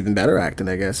 that's even better acting,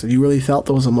 I guess. If you really felt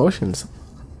those emotions,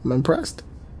 I'm impressed.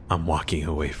 I'm walking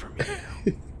away from you.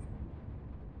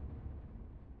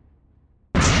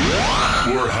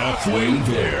 We're halfway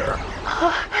there.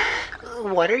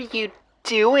 What are you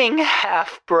doing,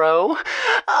 half-bro?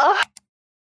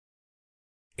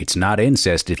 It's not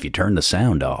incest if you turn the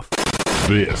sound off.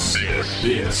 This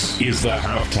is the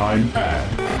halftime ad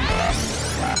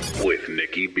with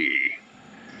Nikki B.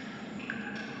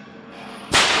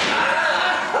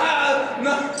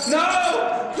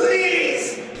 No!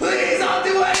 Please! Please, I'll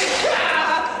do anything!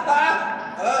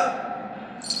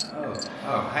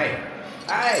 Oh, hey.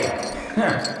 Hey!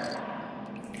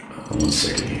 1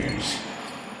 second here.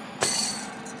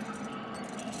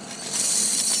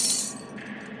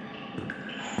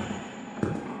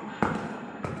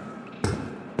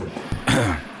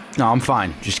 No, I'm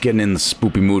fine. Just getting in the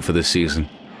spoopy mood for this season.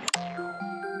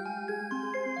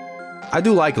 I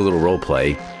do like a little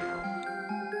roleplay.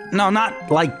 No, not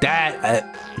like that.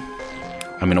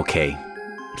 I mean, okay.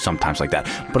 Sometimes like that.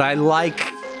 But I like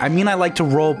to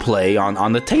roleplay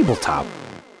on the tabletop.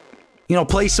 You know,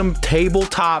 play some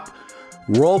tabletop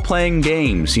role-playing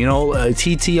games. You know,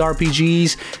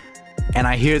 TTRPGs. And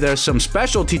I hear there's some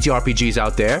special TTRPGs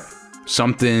out there.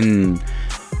 Something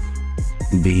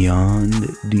Beyond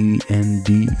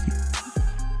D&D.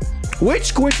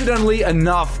 Which, coincidentally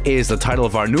enough, is the title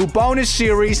of our new bonus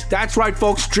series. That's right,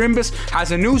 folks. Drimbus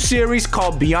has a new series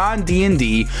called Beyond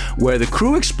D&D, where the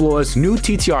crew explores new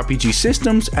TTRPG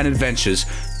systems and adventures.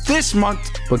 This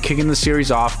month, we're kicking the series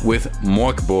off with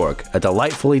Morkborg, a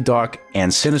delightfully dark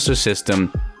and sinister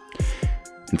system.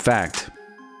 In fact,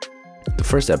 the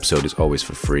first episode is always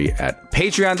for free at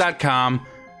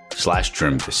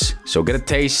patreon.com/Drimbus. So get a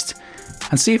taste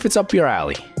and see if it's up your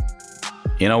alley.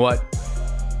 You know what?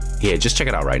 Yeah, just check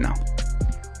it out right now.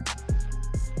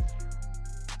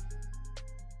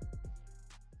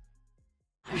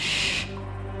 Shh.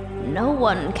 No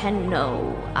one can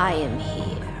know I am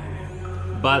here.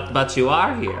 But you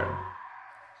are here.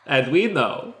 And we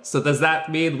know. So does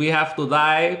that mean we have to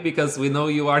die because we know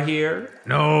you are here?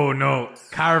 No.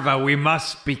 Carva, we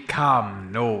must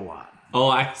become no one. Oh,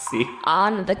 I see.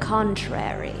 On the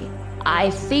contrary,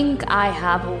 I think I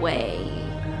have a way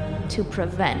to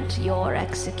prevent your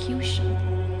execution.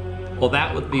 Well,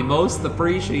 that would be most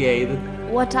appreciated.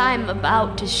 What I'm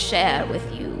about to share with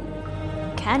you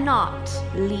cannot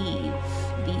leave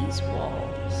these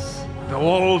walls. The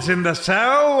walls in the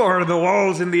cell or the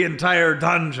walls in the entire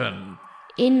dungeon?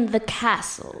 In the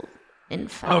castle, in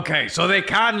fact. Okay, so they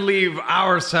can leave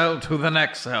our cell to the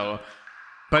next cell,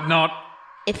 but not...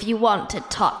 If you want to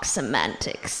talk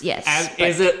semantics, yes. And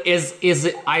is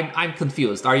it? I'm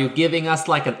confused. Are you giving us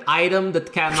like an item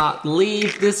that cannot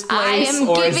leave this place, I am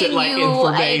or giving is it like you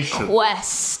information? A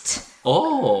quest.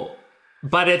 Oh,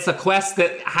 but it's a quest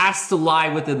that has to lie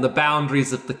within the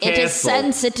boundaries of the castle. It is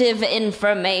sensitive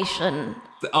information.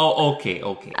 Oh, okay.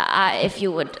 If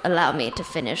you would allow me to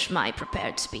finish my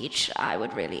prepared speech, I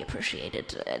would really appreciate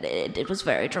it. It was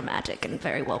very dramatic and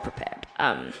very well prepared.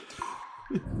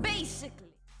 Basically.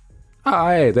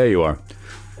 Hey, there you are.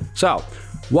 So,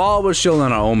 while we're still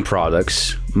on our own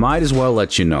products, might as well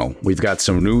let you know we've got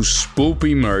some new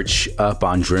spoopy merch up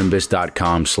on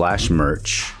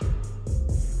drimbus.com/merch.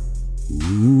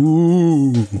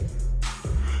 Ooh.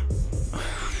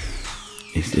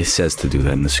 It says to do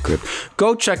that in the script.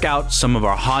 Go check out some of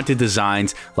our haunted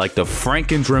designs like the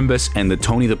Franken-Drimbus and the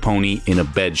Tony the Pony in a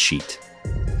bed sheet.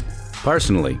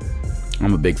 Personally,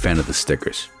 I'm a big fan of the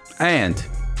stickers. And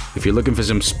if you're looking for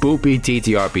some spoopy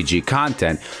TTRPG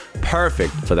content,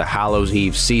 perfect for the Hallows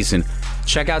Eve season,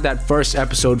 check out that first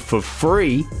episode for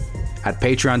free at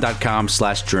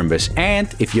patreon.com/Drimbus.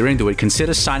 And if you're into it,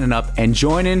 consider signing up and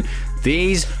joining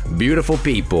these beautiful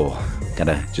people.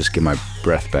 Gotta just get my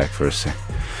breath back for a sec.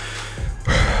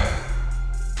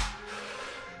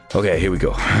 Okay, here we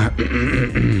go.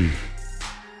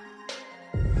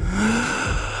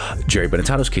 Jerry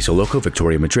Benetatos, Queso Loco,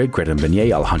 Victoria Madrid, Greta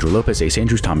Beignet, Alejandro Lopez, Ace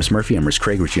Andrews, Thomas Murphy, Emrys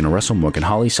Craig, Regina Russell, Morgan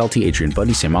Holly, Salty, Adrian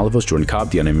Bundy, Sam Olivos, Jordan Cobb,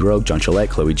 The Unnamed Rogue, John Cholette,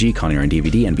 Chloe G, Connie R and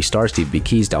DVD, NB Star, Steve B.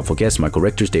 Keys, Doubtful Guest, Michael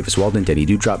Richters, Davis Walden, Denny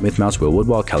Dewdrop, Myth Mouse, Will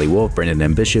Woodwall, Kelly Wolf, Brandon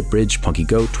M. Bishop, Bridge, Punky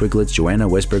Goat, Twiglets, Joanna,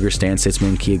 Westberger, Stan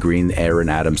Sitzman, Kia Green, Aaron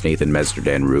Adams, Nathan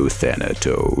Mesderdan, Ruth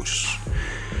Thanatos.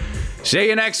 See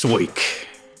you next week.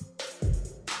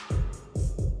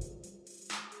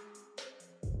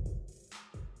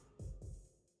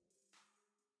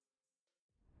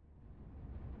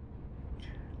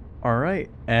 All right,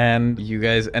 and you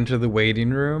guys enter the waiting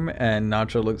room, and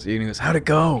Nacho looks at you and he goes, "How'd it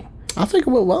go?" I think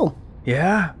it went well.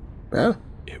 Yeah? Yeah.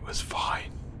 It was fine.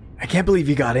 I can't believe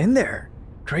you got in there.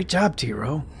 Great job,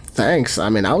 Tiro. Thanks. I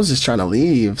mean, I was just trying to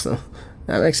leave, so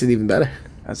that makes it even better.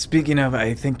 Speaking of,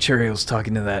 I think Cheerio's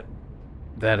talking to that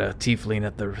tiefling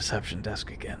at the reception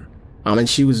desk again. I mean,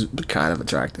 she was kind of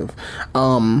attractive.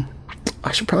 I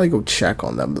should probably go check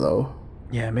on them, though.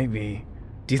 Yeah, maybe.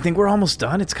 Do you think we're almost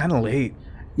done? It's kind of late.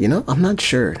 You know, I'm not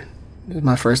sure. This is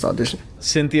my first audition.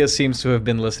 Cynthia seems to have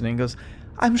been listening and goes,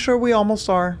 "I'm sure we almost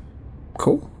are."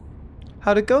 Cool.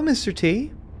 How'd it go, Mr.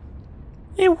 T?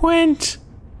 It went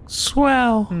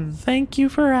swell. Thank you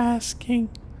for asking.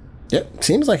 Yep,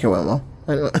 seems like it went well.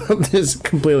 I'm just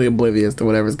completely oblivious to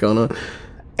whatever's going on.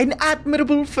 An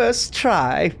admirable first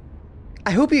try.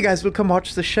 I hope you guys will come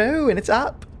watch the show when it's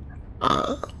up.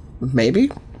 Maybe.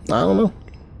 I don't know.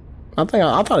 I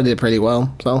thought I did pretty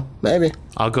well, so maybe.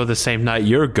 I'll go the same night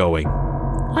you're going.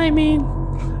 I mean,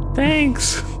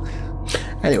 thanks.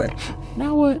 Anyway.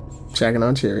 Now what? Checking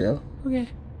on Cheerio. Okay.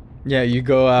 Yeah, you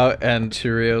go out and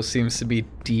Cheerio seems to be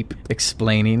deep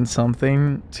explaining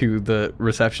something to the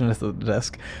receptionist at the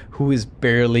desk, who is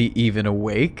barely even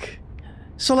awake.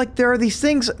 So, like, there are these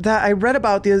things that I read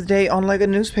about the other day on, like, a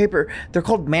newspaper. They're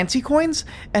called Mancy coins,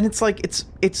 and it's like, it's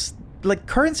like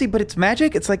currency, but it's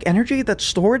magic. It's like energy that's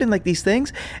stored in like these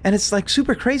things, and it's like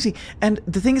super crazy. And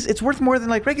the thing is, it's worth more than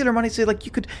like regular money. So like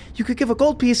you could give a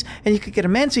gold piece and you could get a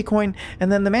Mancy coin,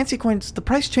 and then the Mancy coins, the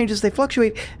price changes, they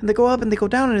fluctuate and they go up and they go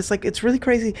down, and it's like, it's really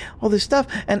crazy, all this stuff.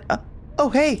 And oh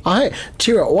hey, hi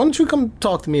Chiro, why don't you come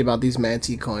talk to me about these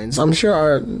Mancy coins? I'm sure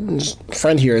our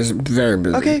friend here is very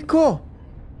busy. Okay, cool.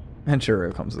 And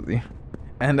Chiro comes with you.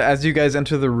 And as you guys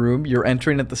enter the room, you're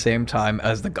entering at the same time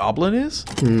as the goblin is.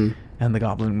 And the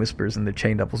goblin whispers in the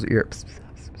chain devil's ear.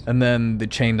 And then the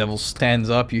chain devil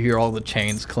stands up. You hear all the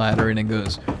chains clattering and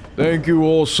goes, "Thank you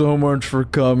all so much for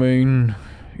coming.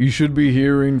 You should be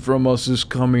hearing from us this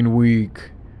coming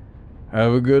week.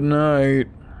 Have a good night."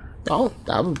 Oh,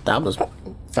 that was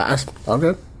fast.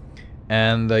 Okay.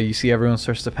 And you see everyone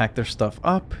starts to pack their stuff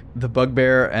up. The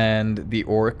bugbear and the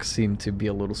orc seem to be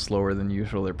a little slower than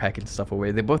usual. They're packing stuff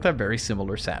away. They both have very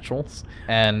similar satchels.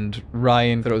 And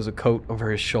Ryan throws a coat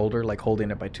over his shoulder, like holding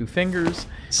it by two fingers.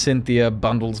 Cynthia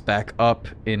bundles back up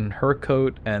in her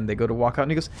coat, and they go to walk out.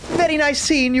 And he goes, "Very nice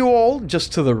seeing you all,"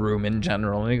 just to the room in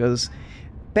general. And he goes,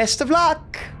 "Best of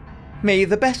luck. May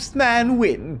the best man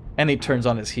win." And he turns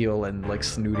on his heel and, like,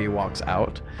 Snooty walks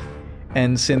out.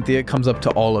 And Cynthia comes up to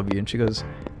all of you and she goes,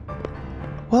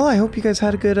 "Well, I hope you guys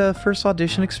had a good first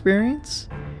audition experience.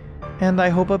 And I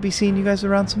hope I'll be seeing you guys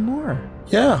around some more."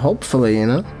 Yeah, hopefully, you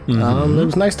know. It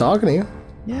was nice talking to you.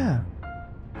 Yeah.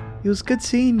 It was good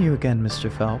seeing you again,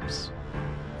 Mr. Phelps.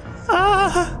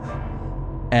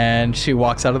 And she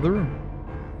walks out of the room.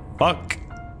 Fuck.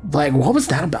 Like, what was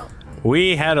that about?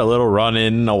 We had a little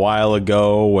run-in a while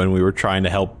ago when we were trying to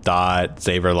help Dot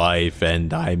save her life,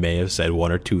 and I may have said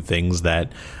one or two things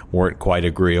that weren't quite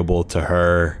agreeable to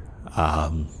her.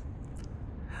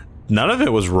 None of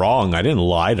it was wrong. I didn't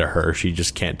lie to her. She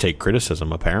just can't take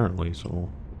criticism, apparently. So,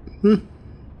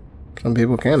 some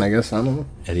people can, I guess. I don't know.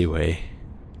 Anyway,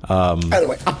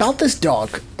 about this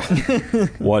dog.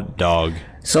 What dog?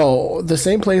 So, the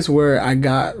same place where I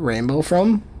got Rainbow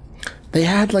from, they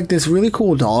had like this really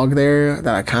cool dog there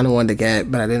that I kind of wanted to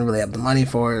get, but I didn't really have the money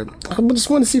for it. I just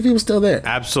wanted to see if he was still there.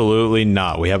 Absolutely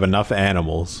not. We have enough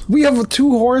animals. We have 2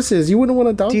 horses. You wouldn't want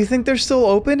a dog? Do you think they're still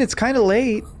open? It's kind of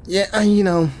late. Yeah, you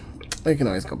know, we can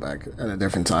always go back at a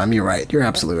different time. You're right. You're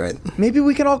absolutely right. Maybe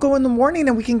we can all go in the morning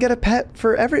and we can get a pet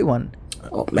for everyone.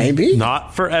 Well, maybe.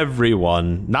 Not for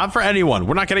everyone. Not for anyone.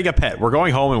 We're not getting a pet. We're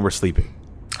going home and we're sleeping.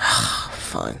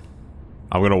 Fine.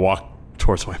 I'm going to walk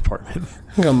towards my apartment.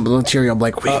 I'm going to Cheerio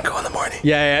like, we can go in the morning.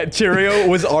 Yeah. Cheerio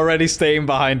was already staying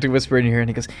behind to whisper in your ear, and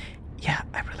he goes, "Yeah,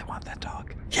 I really want that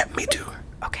dog." Yeah, me too.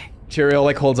 Okay. Cheerio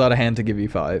like holds out a hand to give you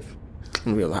 5.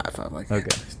 Real high five. Like,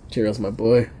 okay. Cheerio's my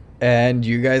boy. And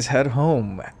you guys head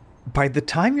home. By the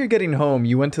time you're getting home,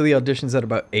 you went to the auditions at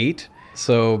about 8.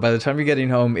 So by the time you're getting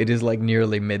home, it is like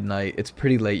nearly midnight. It's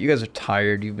pretty late. You guys are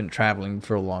tired. You've been traveling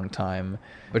for a long time.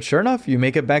 But sure enough, you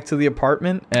make it back to the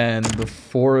apartment, and the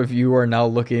four of you are now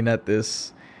looking at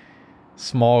this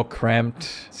small, cramped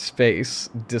space,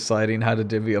 deciding how to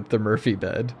divvy up the Murphy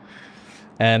bed.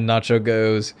 And Nacho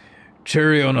goes,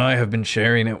 Cheerio and I have been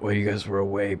sharing it while you guys were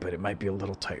away, but it might be a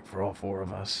little tight for all four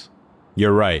of us.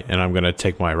 You're right, and I'm going to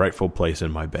take my rightful place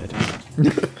in my bed.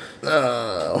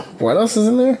 What else is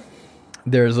in there?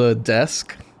 There's a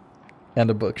desk and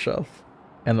a bookshelf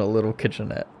and a little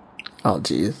kitchenette. Oh,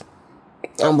 jeez.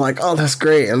 I'm like, oh, that's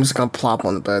great. I'm just going to plop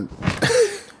on the bed.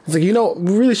 It's like, we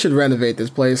really should renovate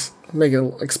this place. Make it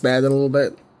expand it a little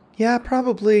bit. Yeah,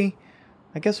 probably.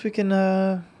 I guess we can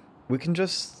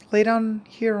just lay down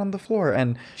here on the floor.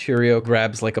 And Cheerio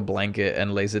grabs like a blanket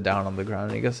and lays it down on the ground.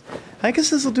 And he goes, I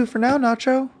guess this will do for now,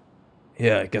 Nacho.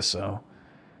 Yeah, I guess so.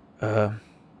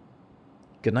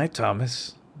 Good night,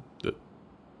 Thomas.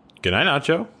 Good night,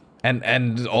 Nacho.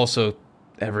 And also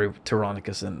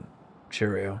Tyrannicus and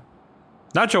Cheerio.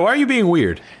 Nacho, why are you being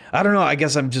weird? I don't know. I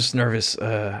guess I'm just nervous.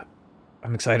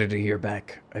 I'm excited to hear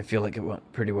back. I feel like it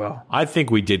went pretty well. I think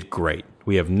we did great.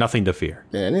 We have nothing to fear.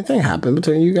 Did anything happen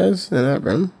between you guys in that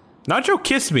room? Nacho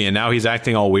kissed me, and now he's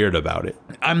acting all weird about it.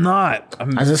 I'm not.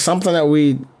 Is this something that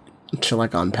we should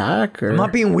like unpack? Or? I'm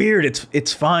not being weird.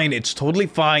 It's fine. It's totally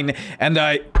fine. And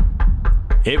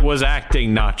It was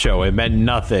acting, Nacho. It meant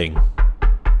nothing.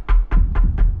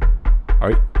 All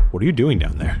right. What are you doing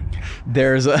down there?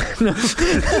 There's a...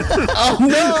 Oh,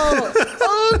 no!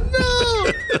 Oh,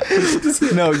 no!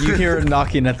 No, you hear a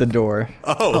knocking at the door.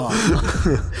 Oh.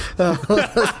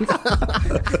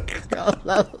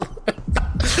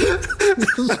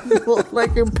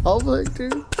 Like in public,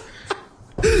 dude.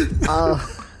 I'm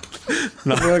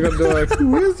like,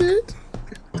 who is it?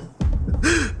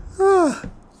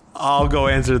 I'll go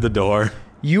answer the door.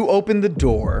 You open the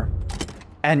door,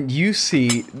 and you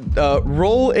see...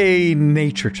 roll a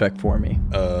nature check for me.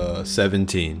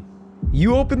 17.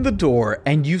 You open the door,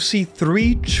 and you see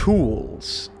 3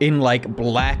 chools in, like,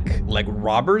 black, like,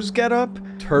 robbers getup,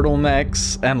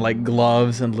 turtlenecks, and, like,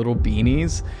 gloves and little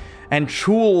beanies. And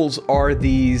chools are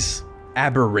these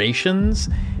aberrations.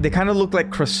 They kind of look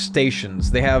like crustaceans.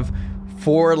 They have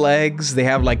 4 legs, they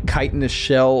have like chitinous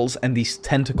shells and these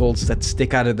tentacles that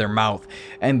stick out of their mouth,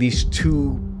 and these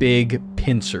 2 big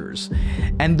pincers.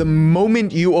 And the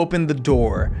moment you open the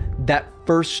door, that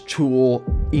first chool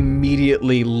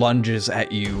immediately lunges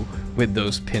at you with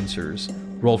those pincers.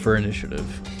 Roll for initiative.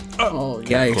 Oh,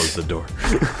 yikes. Close the door.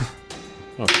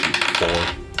 4.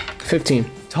 15.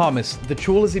 Thomas, the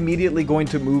chool is immediately going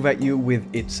to move at you with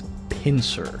its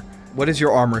pincer. What is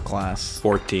your armor class?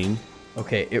 14.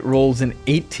 Okay, it rolls an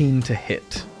 18 to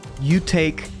hit. You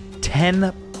take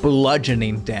 10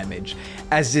 bludgeoning damage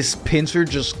as this pincer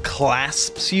just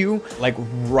clasps you like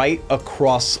right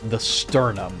across the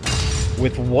sternum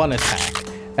with 1 attack.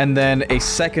 And then a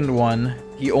second one,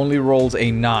 he only rolls a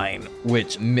 9,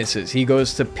 which misses. He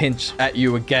goes to pinch at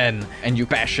you again, and you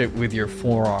bash it with your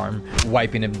forearm,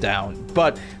 wiping him down.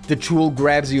 But the chool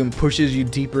grabs you and pushes you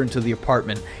deeper into the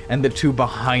apartment, and the 2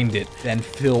 behind it then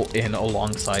fill in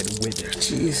alongside with it.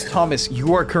 Jeez. Thomas,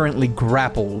 you are currently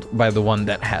grappled by the one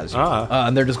that has you.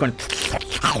 And they're just going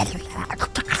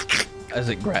as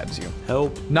it grabs you.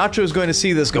 Help. Nacho's going to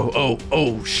see this go,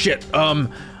 oh, shit,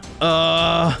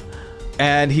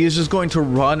 and he is just going to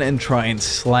run and try and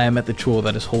slam at the chool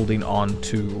that is holding on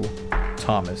to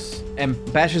Thomas. And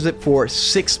bashes it for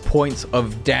 6 points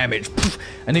of damage.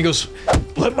 And he goes,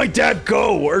 let my dad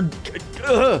go, or...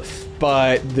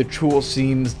 But the chool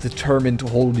seems determined to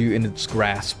hold you in its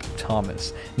grasp,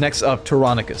 Thomas. Next up,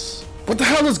 Tyrannicus. What the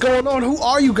hell is going on? Who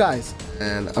are you guys?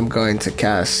 And I'm going to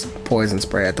cast poison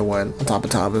spray at the one on top of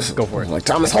Thomas. Go for it. I'm like,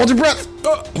 Thomas, hold your breath!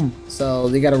 So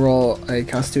they gotta roll a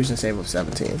Constitution save of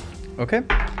 17. Okay.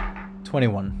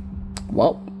 21.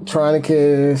 Well,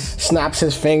 Tyrannicus snaps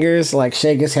his fingers, like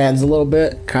shake his hands a little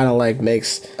bit, kind of like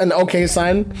makes an okay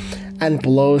sign, and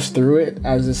blows through it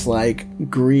as this like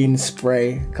green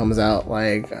spray comes out,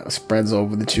 like spreads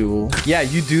over the chool. Yeah,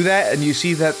 you do that, and you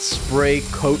see that spray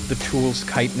coat the chool's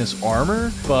chitinous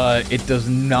armor, but it does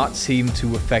not seem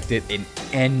to affect it in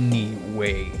any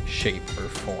way, shape, or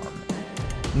form.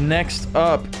 Next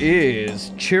up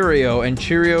is Cheerio, and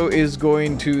Cheerio is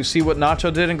going to see what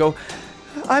Nacho did and go,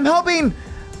 I'm helping!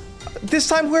 This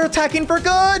time we're attacking for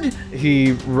good!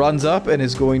 He runs up and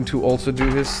is going to also do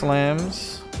his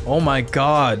slams. Oh my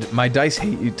god, my dice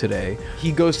hate you today.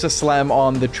 He goes to slam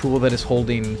on the chool that is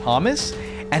holding Thomas,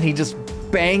 and he just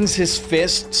bangs his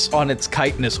fists on its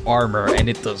chitinous armor, and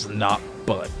it does not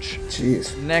budge.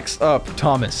 Jeez. Next up,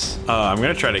 Thomas. I'm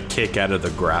going to try to kick out of the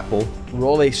grapple.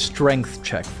 Roll a strength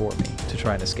check for me to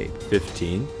try and escape.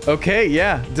 15. Okay,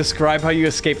 yeah. Describe how you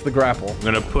escape the grapple. I'm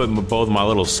going to put both my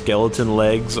little skeleton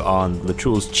legs on the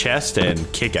Chul's chest and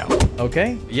kick out.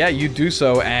 Okay, yeah, you do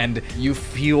so, and you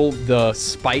feel the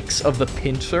spikes of the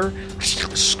pincer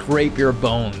scrape your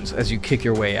bones as you kick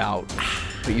your way out.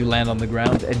 But you land on the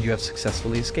ground, and you have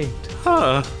successfully escaped.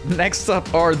 Next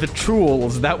up are the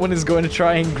Chuls. That one is going to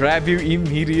try and grab you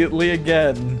immediately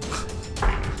again.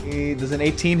 Does an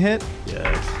 18 hit?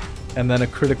 Yes. And then a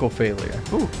critical failure.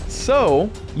 Ooh.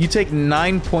 So, you take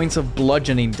 9 points of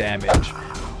bludgeoning damage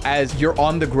as you're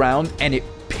on the ground, and it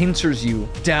pincers you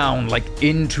down, like,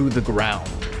 into the ground.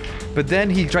 But then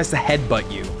he tries to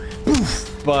headbutt you. Oof.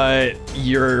 But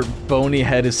your bony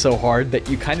head is so hard that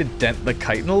you kind of dent the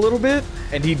chitin a little bit,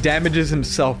 and he damages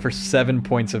himself for 7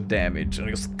 points of damage. And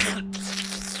he goes...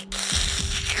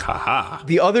 Haha.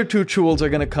 The other two Chuls are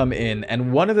going to come in,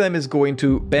 and one of them is going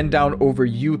to bend down over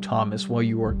you, Thomas, while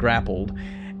you are grappled,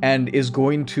 and is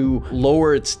going to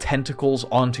lower its tentacles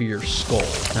onto your skull.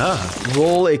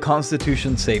 Roll a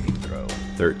Constitution saving throw.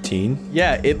 13.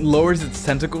 Yeah, it lowers its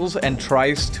tentacles and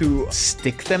tries to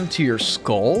stick them to your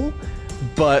skull,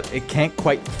 but it can't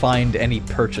quite find any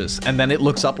purchase. And then it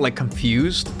looks up like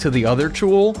confused to the other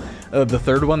Chul, the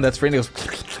third one that's friendly, goes,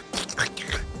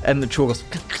 and the Chul goes,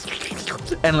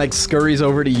 and like scurries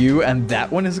over to you, and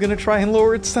that one is gonna try and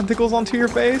lower its tentacles onto your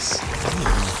face.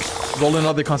 Roll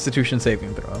another Constitution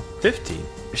saving throw. 15.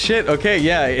 Shit, okay,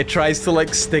 yeah, it tries to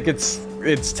like stick its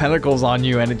tentacles on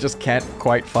you, and it just can't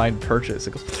quite find purchase.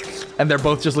 It goes, and they're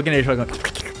both just looking at each other going,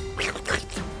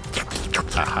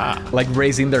 like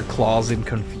raising their claws in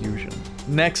confusion.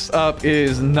 Next up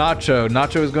is Nacho.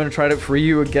 Nacho is going to try to free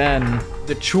you again.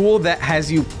 The Chul that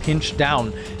has you pinched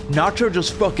down, Nacho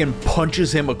just fucking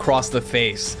punches him across the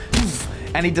face.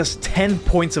 And he does 10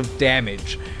 points of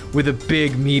damage with a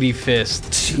big meaty fist.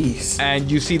 Jeez. And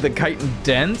you see the chitin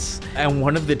dents, and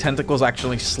one of the tentacles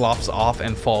actually slops off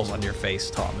and falls on your face,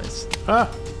 Thomas.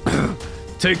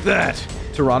 Take that.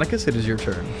 Tyrannicus, it is your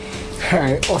turn.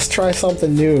 Alright, let's try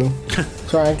something new.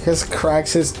 Tyrannicus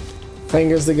cracks his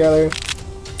fingers together,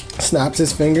 snaps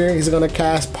his finger. He's gonna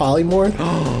cast Polymorph.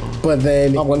 But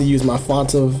then I'm gonna use my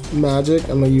font of magic.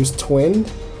 I'm gonna use Twin.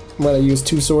 I'm gonna use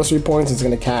 2 sorcery points. It's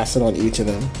gonna cast it on each of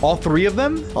them. All 3 of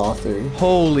them? All 3.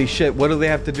 Holy shit, what do they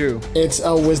have to do? It's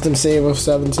a wisdom save of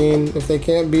 17. If they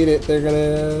can't beat it, they're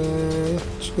gonna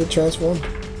get transformed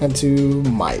into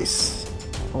mice.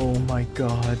 Oh my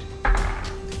god.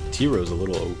 Tiro's a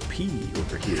little OP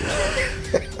over here.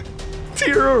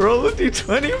 Tiro, roll a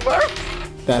d20 bar.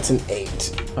 That's an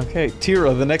 8. Okay,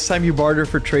 Tiro, the next time you barter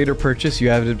for trade or purchase, you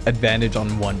have an advantage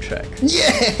on 1 check.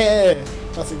 Yeah!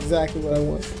 That's exactly what I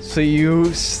want. So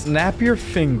you snap your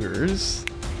fingers,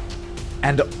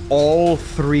 and all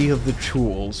 3 of the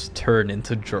Chuls turn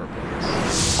into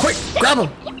gerbils. Quick, grab them!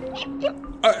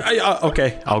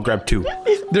 Okay, I'll grab 2.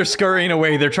 They're scurrying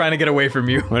away. They're trying to get away from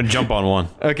you. I'm gonna jump on one.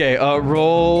 Okay,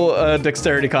 roll a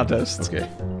dexterity contest. Okay.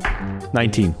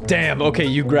 19. Damn, okay,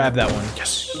 you grab that one.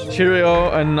 Yes.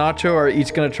 Cheerio and Nacho are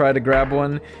each gonna try to grab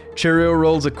one. Cheerio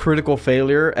rolls a critical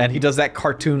failure, and he does that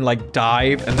cartoon like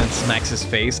dive and then smacks his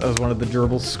face as one of the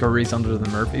gerbils scurries under the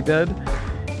Murphy bed.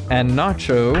 And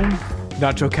Nacho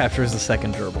captures the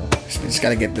second gerbil. Just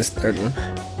gotta get this third one.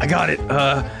 I got it.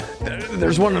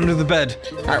 There's one under the bed.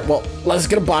 Alright, well, let's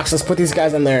get a box. Let's put these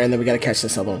guys in there, and then we gotta catch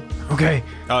this other one. Okay.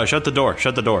 Shut the door.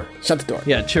 Shut the door. Shut the door.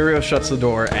 Yeah, Cheerio shuts the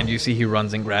door, and you see he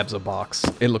runs and grabs a box.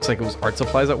 It looks like it was art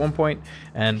supplies at one point,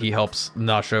 and he helps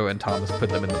Nacho and Thomas put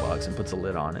them in the box and puts a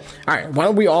lid on it. Alright, why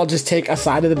don't we all just take a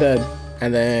side of the bed,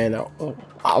 and then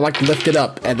I'll like lift it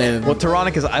up, and then... Well,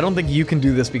 Tyrannicus, I don't think you can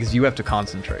do this because you have to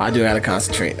concentrate. I do gotta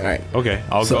concentrate, alright. Okay,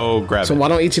 I'll go grab it. So why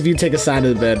don't each of you take a side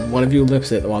of the bed, one of you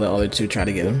lifts it while the other 2 try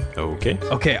to get him. Okay.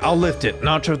 Okay, I'll lift it.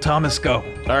 Nacho, Thomas, go.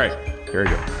 Alright, here we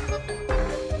go.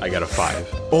 I got a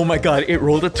 5. Oh my god, it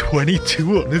rolled a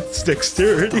 22 on its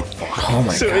dexterity. Oh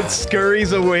my so god. it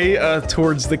scurries away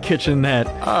towards the kitchenette.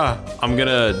 I'm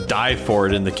gonna dive for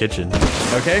it in the kitchen.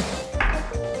 Okay.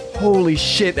 Holy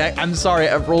shit, I'm sorry,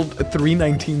 I've rolled 3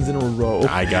 19s in a row.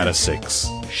 I got a 6.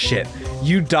 Shit.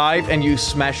 You dive and you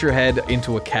smash your head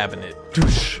into a cabinet.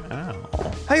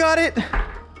 Ow. I got it!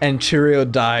 And Cheerio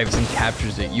dives and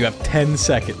captures it. You have 10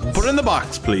 seconds. Put it in the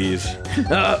box, please.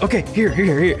 Okay, here.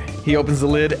 He opens the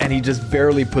lid and he just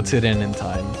barely puts it in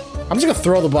time. I'm just gonna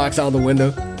throw the box out the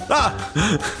window.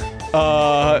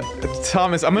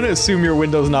 Thomas, I'm gonna assume your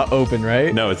window's not open,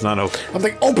 right? No, it's not open. I'm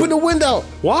like, open the window!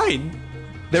 Why?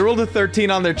 They rolled a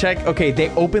 13 on their check. Okay, they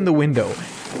open the window.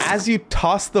 As you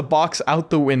toss the box out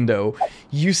the window,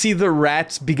 you see the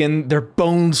rats begin, their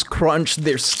bones crunch,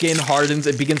 their skin hardens,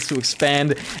 it begins to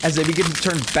expand as they begin to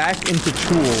turn back into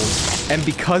tools. And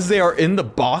because they are in the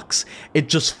box, it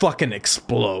just fucking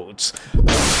explodes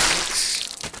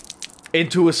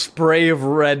into a spray of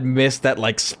red mist that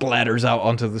like splatters out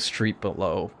onto the street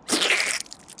below.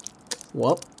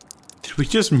 Well, did we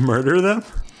just murder them?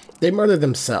 They murdered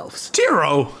themselves.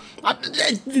 Tiro!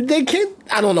 They can't.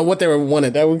 I don't know what they were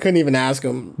wanted. We couldn't even ask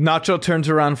them. Nacho turns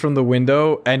around from the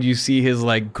window, and you see his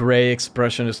like gray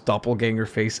expressionist doppelganger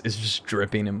face is just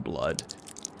dripping in blood.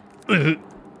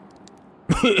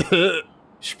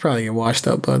 Should probably get washed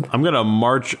up, bud. I'm gonna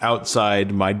march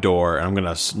outside my door, and I'm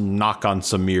gonna knock on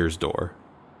Samir's door.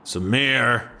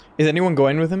 Samir! Is anyone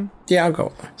going with him? Yeah, I'll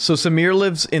go. So Samir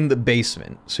lives in the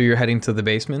basement. So you're heading to the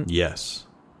basement? Yes.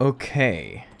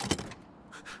 Okay.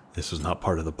 This was not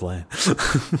part of the plan.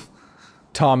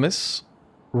 Thomas,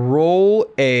 roll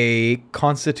a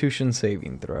Constitution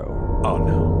saving throw. Oh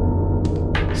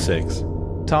no. 6.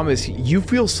 Thomas, you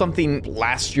feel something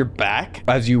blast your back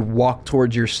as you walk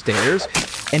towards your stairs,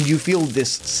 and you feel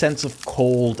this sense of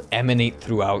cold emanate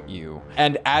throughout you.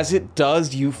 And as it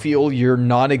does, you feel your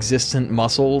non-existent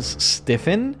muscles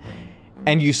stiffen,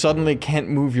 and you suddenly can't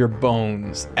move your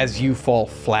bones as you fall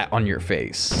flat on your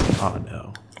face. Oh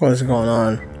no. What is going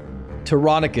on?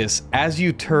 Tyrannicus, as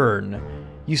you turn,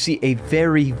 you see a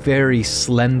very, very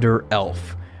slender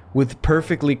elf with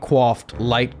perfectly coiffed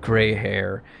light gray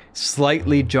hair,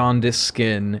 slightly jaundiced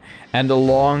skin, and a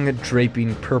long,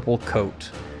 draping purple coat,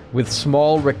 with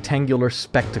small rectangular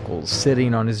spectacles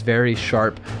sitting on his very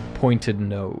sharp, pointed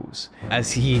nose,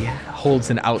 as he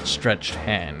holds an outstretched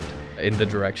hand in the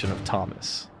direction of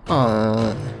Thomas.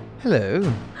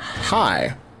 Hello.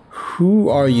 Hi. Who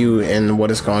are you and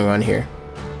what is going on here?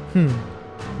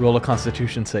 Roll a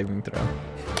Constitution saving throw.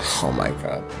 Oh my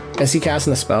god. Is he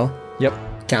casting a spell? Yep.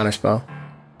 Counter spell.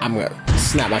 I'm gonna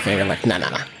snap my finger like,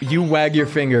 nah. You wag your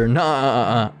finger,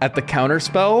 at the counter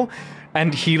spell,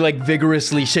 and he like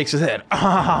vigorously shakes his head,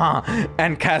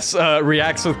 and casts,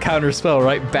 reacts with counter spell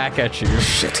right back at you.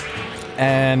 Shit.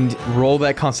 And roll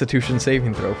that Constitution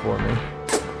saving throw for me.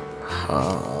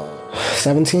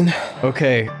 17.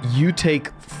 Okay, you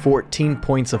take 14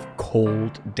 points of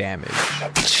cold damage.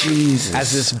 Jesus.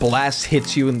 As this blast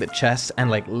hits you in the chest and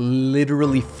like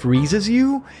literally freezes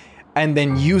you, and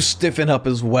then you stiffen up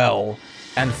as well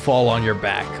and fall on your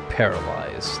back,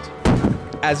 paralyzed.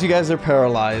 As you guys are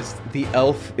paralyzed, the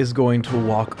elf is going to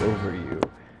walk over you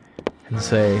and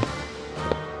say,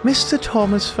 Mr.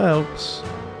 Thomas Phelps,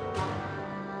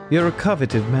 you're a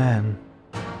coveted man.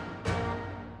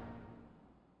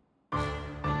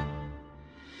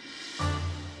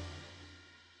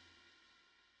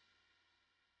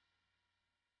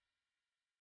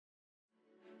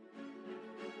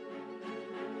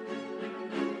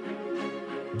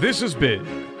 This has been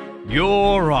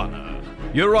Your Honor.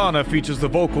 Your Honor features the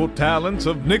vocal talents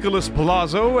of Nicholas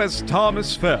Palazzo as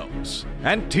Thomas Phelps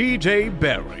and T.J.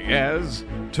 Berry as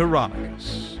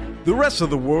Tyrannicus. The rest of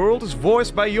the world is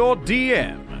voiced by your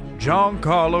DM,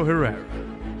 Giancarlo Herrera.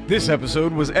 This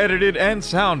episode was edited and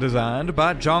sound designed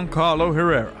by Giancarlo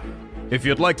Herrera. If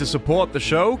you'd like to support the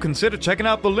show, consider checking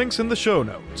out the links in the show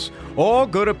notes, or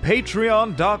go to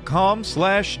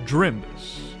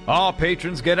patreon.com/Drimbus. Our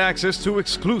patrons get access to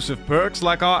exclusive perks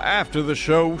like our After the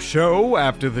Show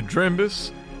After the Drimbus,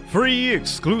 free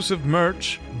exclusive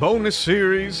merch, bonus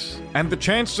series, and the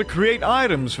chance to create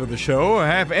items for the show or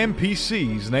have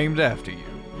NPCs named after you.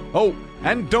 Oh,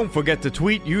 and don't forget to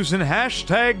tweet using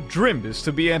 #Drimbus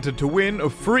to be entered to win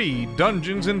a free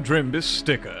Dungeons & Drimbus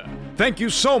sticker. Thank you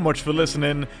so much for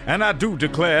listening, and I do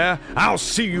declare I'll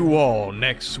see you all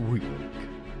next week.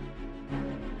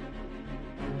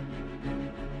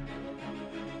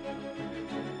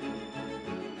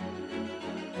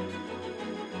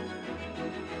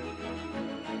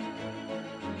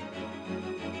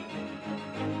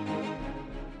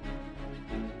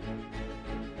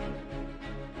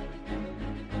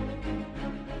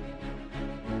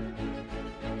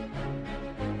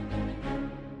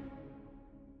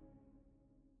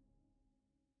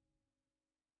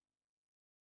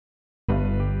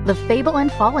 The Fable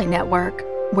and Folly Network,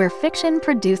 where fiction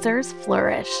producers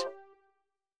flourish.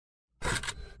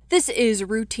 This is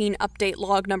routine update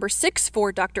log number 6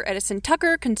 for Dr. Edison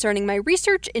Tucker concerning my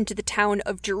research into the town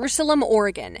of Jerusalem,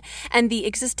 Oregon, and the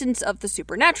existence of the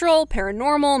supernatural,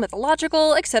 paranormal,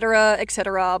 mythological,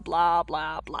 etc., blah,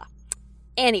 blah, blah.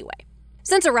 Anyway,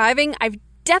 since arriving, I've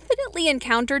definitely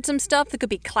encountered some stuff that could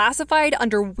be classified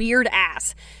under weird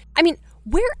ass. I mean,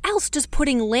 Where else does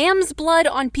putting lamb's blood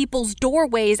on people's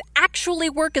doorways actually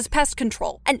work as pest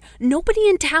control? And nobody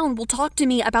in town will talk to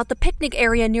me about the picnic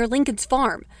area near Lincoln's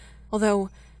farm. Although,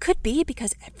 could be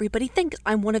because everybody thinks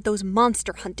I'm one of those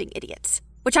monster hunting idiots.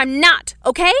 Which I'm not,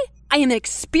 okay? I am an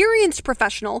experienced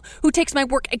professional who takes my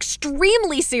work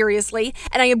extremely seriously,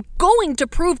 and I am going to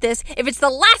prove this if it's the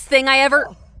last thing I ever...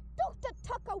 Oh, Dr.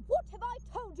 Tucker, what have I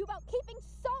told you about keeping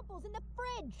samples in the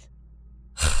fridge?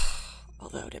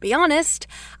 Although, to be honest,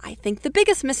 I think the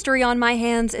biggest mystery on my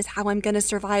hands is how I'm going to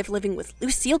survive living with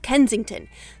Lucille Kensington,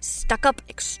 stuck-up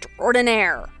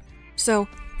extraordinaire. So,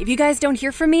 if you guys don't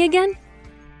hear from me again,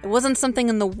 it wasn't something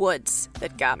in the woods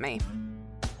that got me.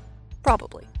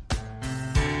 Probably.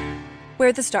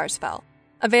 Where the Stars Fell.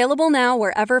 Available now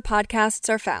wherever podcasts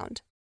are found.